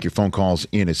dial. We'll take your phone calls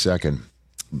in a second.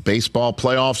 Baseball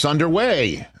playoffs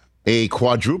underway. A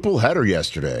quadruple header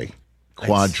yesterday.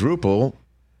 Quadruple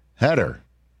header.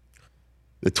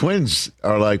 The Twins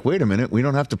are like, wait a minute, we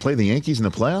don't have to play the Yankees in the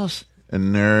playoffs?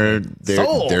 And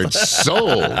they're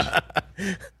sold.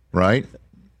 Right?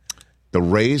 The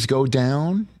Rays go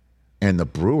down and the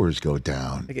Brewers go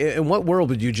down. In what world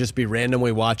would you just be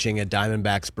randomly watching a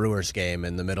Diamondbacks-Brewers game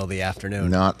in the middle of the afternoon?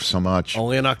 Not so much.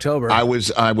 Only in October. I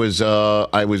was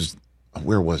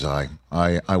where was I?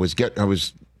 I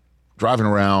was driving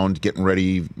around getting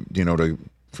ready,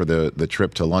 for the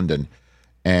trip to London,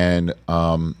 and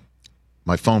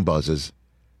my phone buzzes,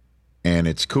 and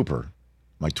it's Cooper,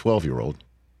 my 12-year-old.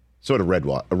 Sort of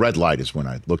a red light is when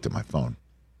I looked at my phone.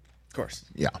 Of course.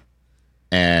 Yeah.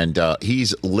 And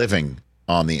he's living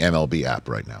on the MLB app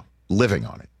right now. Living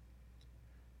on it.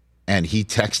 And he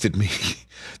texted me.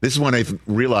 This is when I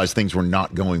realized things were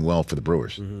not going well for the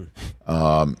Brewers.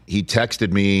 Mm-hmm. He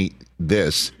texted me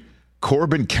this.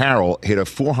 Corbin Carroll hit a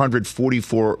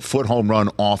 444-foot home run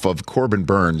off of Corbin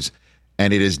Burns,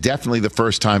 and it is definitely the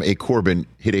first time a Corbin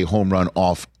hit a home run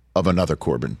off of another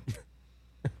Corbin.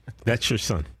 That's your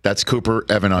son. That's Cooper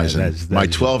Evan Eisen. My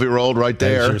 12-year-old right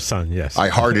there. That's your son, yes. I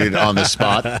hearted it on the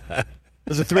spot. It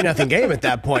was a 3-0 game at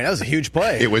that point. That was a huge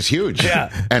play. It was huge.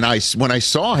 Yeah. And when I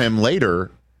saw him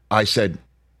later, I said,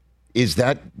 is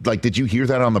that, did you hear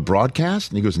that on the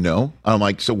broadcast? And he goes, no. I'm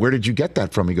like, so where did you get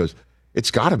that from? He goes, it's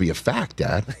got to be a fact,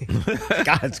 Dad.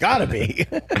 It's got to be.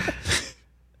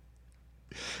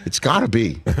 It's got to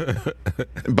be.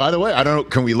 By the way, I don't know.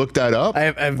 Can we look that up? I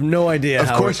have no idea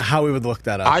how we would look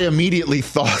that up. I immediately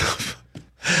thought of,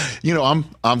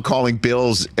 I'm calling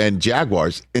Bills and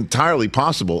Jaguars. Entirely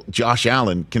possible Josh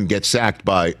Allen can get sacked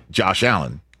by Josh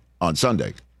Allen on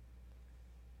Sunday.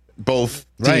 Both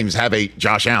teams have a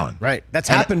Josh Allen. Right. That's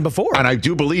happened before. And I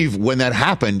do believe when that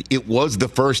happened, it was the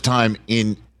first time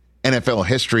in NFL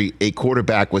history a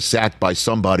quarterback was sacked by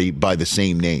somebody by the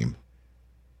same name.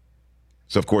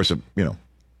 So of course,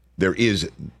 there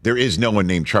is no one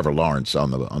named Trevor Lawrence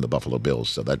on the Buffalo Bills.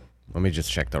 So that. Let me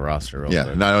just check the roster real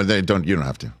quick. No, they don't. You don't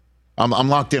have to. I'm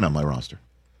locked in on my roster.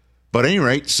 But at any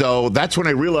rate, so that's when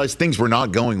I realized things were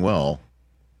not going well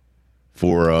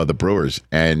for the Brewers,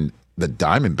 and the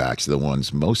Diamondbacks are the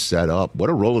ones most set up. What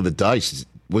a roll of the dice.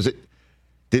 Was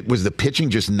the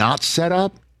pitching just not set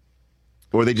up?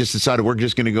 Or they just decided we're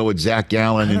just going to go with Zach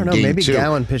Gallen in game 2. Maybe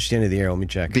Gallen pitched the end of the year. Let me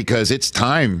check. Because it's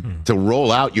time to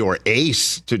roll out your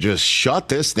ace to just shut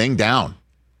this thing down.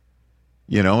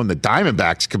 And the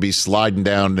Diamondbacks could be sliding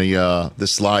down the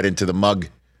slide into the mug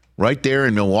right there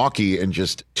in Milwaukee and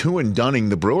just 2-and-dunning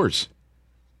the Brewers.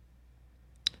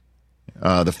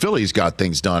 The Phillies got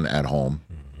things done at home.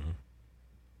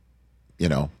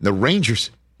 The Rangers,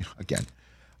 again,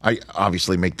 I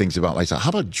obviously make things about myself. How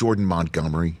about Jordan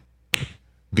Montgomery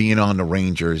being on the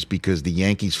Rangers because the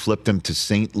Yankees flipped him to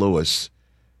St. Louis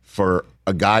for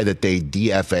a guy that they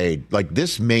DFA'd?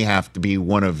 This may have to be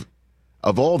one of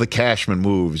all the Cashman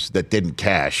moves that didn't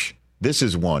cash. This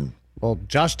is one. Well,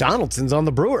 Josh Donaldson's on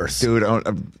the Brewers, dude.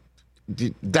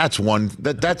 That's one.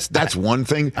 That's one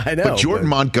thing. I know. But Jordan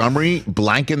Montgomery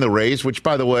blanking the Rays, which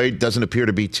by the way doesn't appear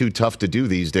to be too tough to do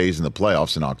these days in the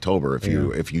playoffs in October if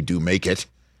you do make it.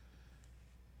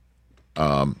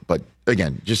 But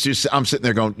again, just I'm sitting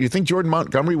there going, you think Jordan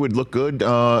Montgomery would look good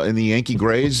in the Yankee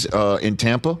Grays in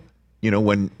Tampa?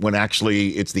 When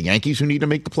actually it's the Yankees who need to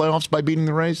make the playoffs by beating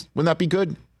the Rays? Wouldn't that be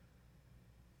good?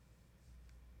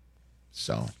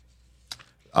 So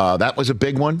that was a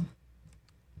big one.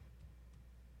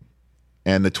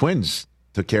 And the Twins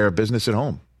took care of business at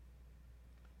home.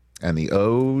 And the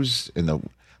O's and how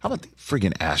about the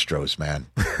friggin' Astros, man?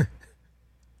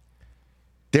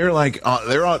 They're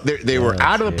they were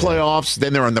out of the playoffs.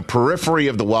 Then they're on the periphery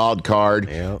of the wild card.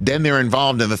 Yep. Then they're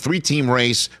involved in the 3-team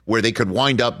race where they could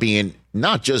wind up being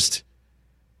not just,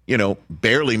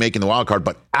 barely making the wild card,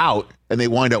 but out. And they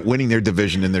wind up winning their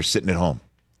division and they're sitting at home.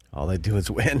 All they do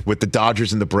is win. With the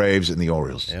Dodgers and the Braves and the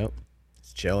Orioles. Yep.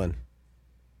 It's chilling.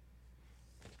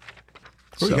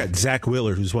 Well, you got Zach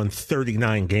Wheeler, who's won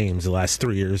 39 games the last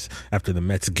 3 years after the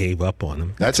Mets gave up on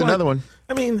him. That's another one.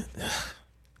 I mean,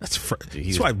 that's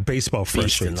why baseball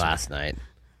frustrates last night.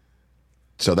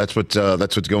 So that's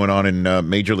what's going on in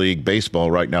Major League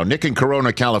Baseball right now. Nick in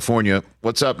Corona, California.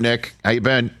 What's up, Nick? How you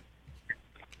been?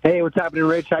 Hey, what's happening,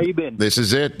 Rich? How you been? This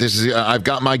is it. I've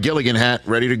got my Gilligan hat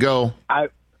ready to go. I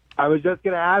was just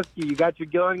going to ask you. You got your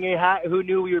Gilligan hat. Who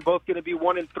knew we were both going to be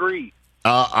 1-3?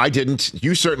 I didn't.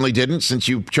 You certainly didn't, since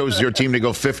you chose your team to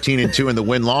go 15-2 in the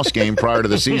win-loss game prior to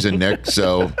the season, Nick.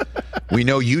 So we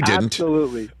know you didn't.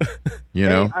 Absolutely. You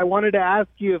know, I wanted to ask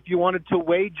you if you wanted to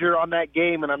wager on that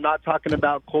game, and I'm not talking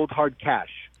about cold hard cash.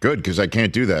 Good, because I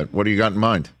can't do that. What do you got in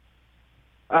mind?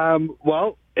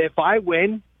 Well, if I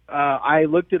win, I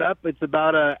looked it up. It's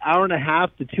about an hour and a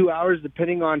half to 2 hours,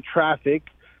 depending on traffic,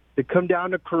 to come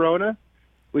down to Corona.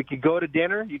 We could go to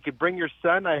dinner. You could bring your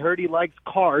son. I heard he likes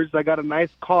cars. I got a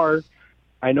nice car.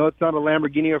 I know it's not a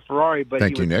Lamborghini or Ferrari, but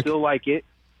he would Nick. still like it.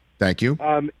 Thank you.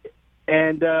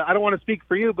 And I don't want to speak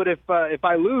for you, but if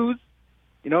I lose,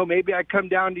 maybe I come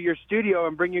down to your studio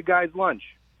and bring you guys lunch.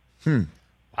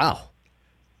 Wow.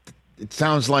 It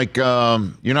sounds like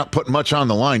you're not putting much on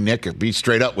the line, Nick. I'll be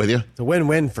straight up with you. It's a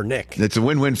win-win for Nick. It's a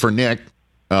win-win for Nick.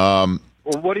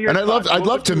 Well, what are your and thoughts? I'd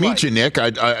love to meet you, Nick.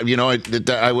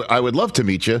 I would love to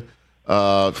meet you.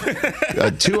 A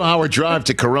 2-hour drive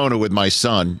to Corona with my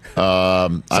son.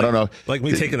 I don't know. Like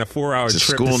me taking a 4-hour It's a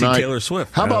trip school to see night. Taylor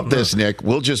Swift. How I about don't know. this, Nick?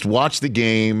 We'll just watch the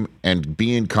game and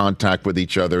be in contact with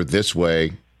each other this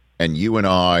way, and you and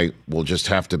I will just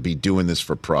have to be doing this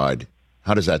for pride.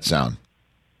 How does that sound?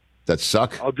 Does that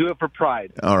suck? I'll do it for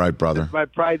pride. All right, brother. My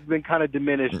pride's been kind of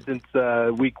diminished since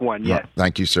week one, yes.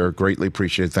 Thank you, sir. Greatly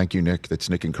appreciate it. Thank you, Nick.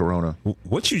 That's Nick and Corona.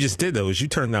 What you just did, though, is you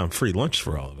turned down free lunch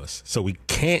for all of us. So we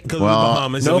can't go to Well, the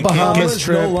Bahamas. no and we can't Bahamas get-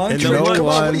 trip, and no lunch.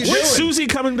 lunch. When's Susie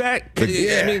coming back?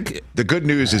 The good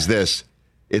news is this.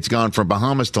 It's gone from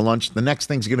Bahamas to lunch. The next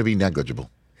thing's going to be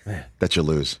negligible. That you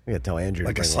lose. I got to tell Andrew.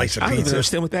 Like to a bring slice lunch. of I don't even pizza.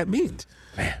 understand what that means.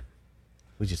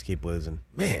 We just keep losing.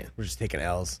 Man. We're just taking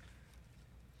L's.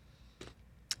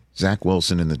 Zach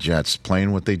Wilson and the Jets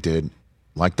playing what they did,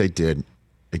 like they did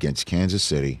against Kansas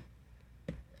City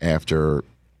after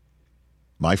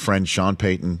my friend Sean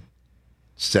Payton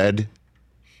said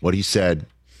what he said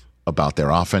about their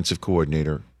offensive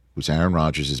coordinator, who's Aaron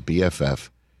Rodgers' BFF.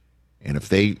 And if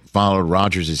they followed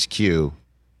Rodgers' cue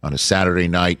on a Saturday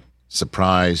night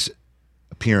surprise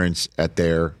appearance at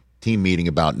their team meeting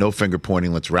about no finger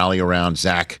pointing, let's rally around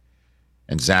Zach,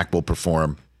 and Zach will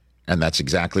perform. And that's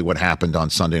exactly what happened on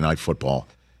Sunday Night Football.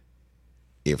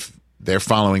 If they're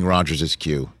following Rodgers'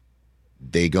 cue,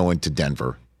 they go into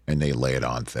Denver and they lay it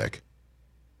on thick.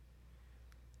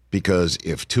 Because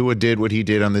if Tua did what he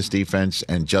did on this defense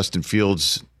and Justin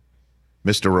Fields,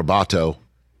 Mr. Roboto,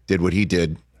 did what he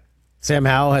did. Sam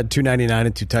Howell had 299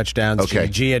 and 2 touchdowns. Okay. Jimmy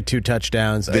G had 2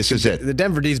 touchdowns. This is it. The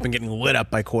Denver D's been getting lit up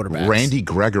by quarterbacks. Randy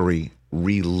Gregory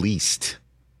released.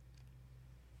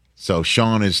 So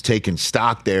Sean is taking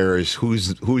stock there as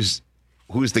who's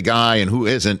the guy and who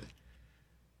isn't.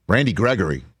 Randy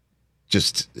Gregory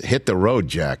just hit the road,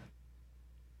 Jack.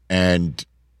 And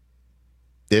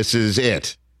this is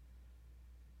it.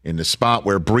 In the spot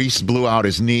where Brees blew out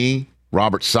his knee,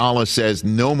 Robert Saleh says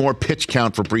no more pitch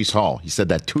count for Brees Hall. He said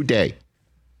that today.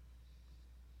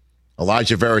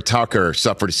 Elijah Vera Tucker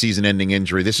suffered a season-ending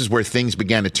injury. This is where things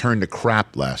began to turn to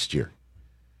crap last year.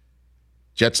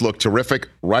 Jets looked terrific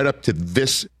right up to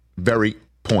this very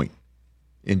point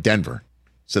in Denver.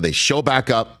 So they show back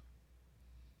up,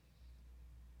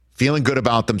 feeling good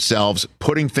about themselves,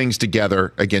 putting things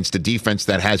together against a defense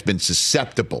that has been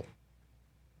susceptible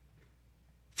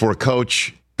for a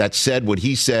coach that said what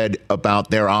he said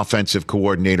about their offensive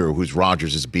coordinator, who's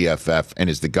Rodgers' BFF and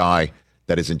is the guy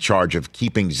that is in charge of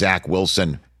keeping Zach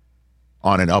Wilson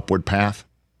on an upward path.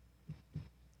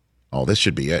 Oh, this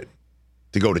should be it.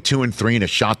 To go to 2-3 and a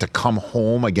shot to come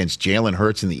home against Jalen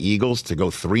Hurts and the Eagles, to go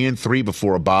 3-3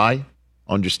 before a bye.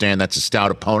 Understand that's a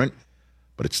stout opponent,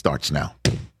 but it starts now.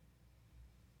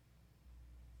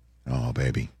 Oh,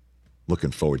 baby.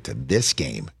 Looking forward to this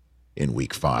game in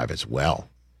week 5 as well.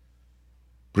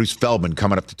 Bruce Feldman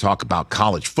coming up to talk about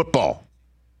college football.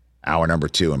 Hour number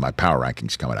 2 and my power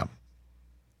rankings coming up.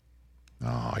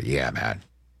 Oh, yeah, man.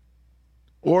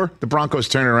 Or the Broncos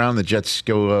turn around, the Jets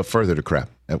go further to crap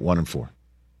at 1-4.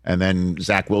 And then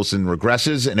Zach Wilson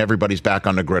regresses, and everybody's back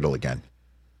on the griddle again.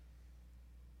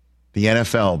 The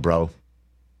NFL, bro.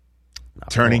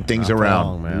 Turning things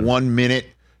around. man. 1 minute,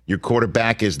 your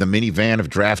quarterback is the minivan of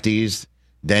draftees.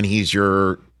 Then he's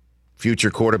your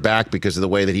future quarterback because of the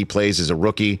way that he plays as a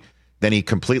rookie. Then he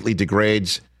completely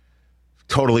degrades,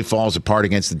 totally falls apart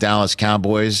against the Dallas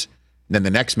Cowboys. And then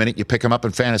the next minute, you pick him up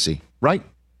in fantasy. Right?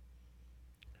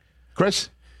 Chris?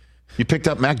 You picked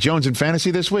up Mac Jones in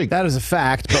fantasy this week. That is a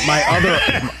fact, but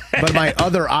my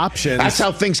other options. That's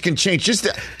how things can change. Just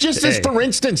as for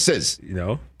instances. You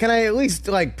know? Can I at least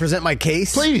present my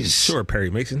case? Please. Sure, Perry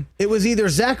Mason. It was either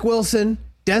Zach Wilson,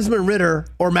 Desmond Ridder,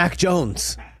 or Mac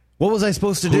Jones. What was I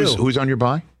supposed to do? Who's on your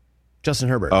bye? Justin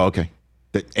Herbert. Oh, okay.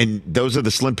 And those are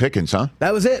the slim pickings, huh?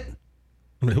 That was it.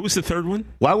 Who was the third one?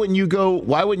 Why wouldn't you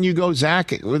go,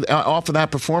 Zach, off of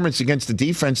that performance against the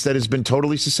defense that has been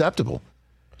totally susceptible?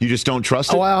 You just don't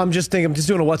trust it? Oh, well, I'm just doing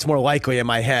a what's more likely in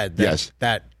my head.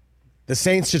 That the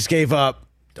Saints just gave up,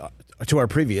 to our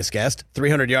previous guest,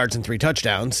 300 yards and 3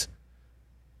 touchdowns.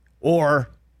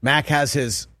 Or Mac has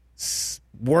his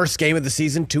worst game of the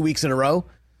season 2 weeks in a row.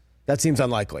 That seems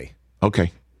unlikely.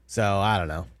 Okay. So, I don't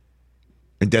know.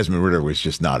 And Desmond Ridder was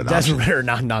just not an option. Desmond Ridder,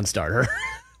 non-starter.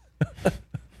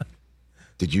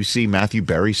 Did you see Matthew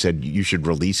Berry said you should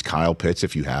release Kyle Pitts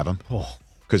if you have him?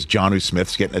 Because Jonnu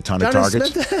Smith's getting a ton of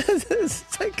targets. Smith is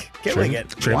killing it.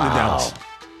 Trim the doubts.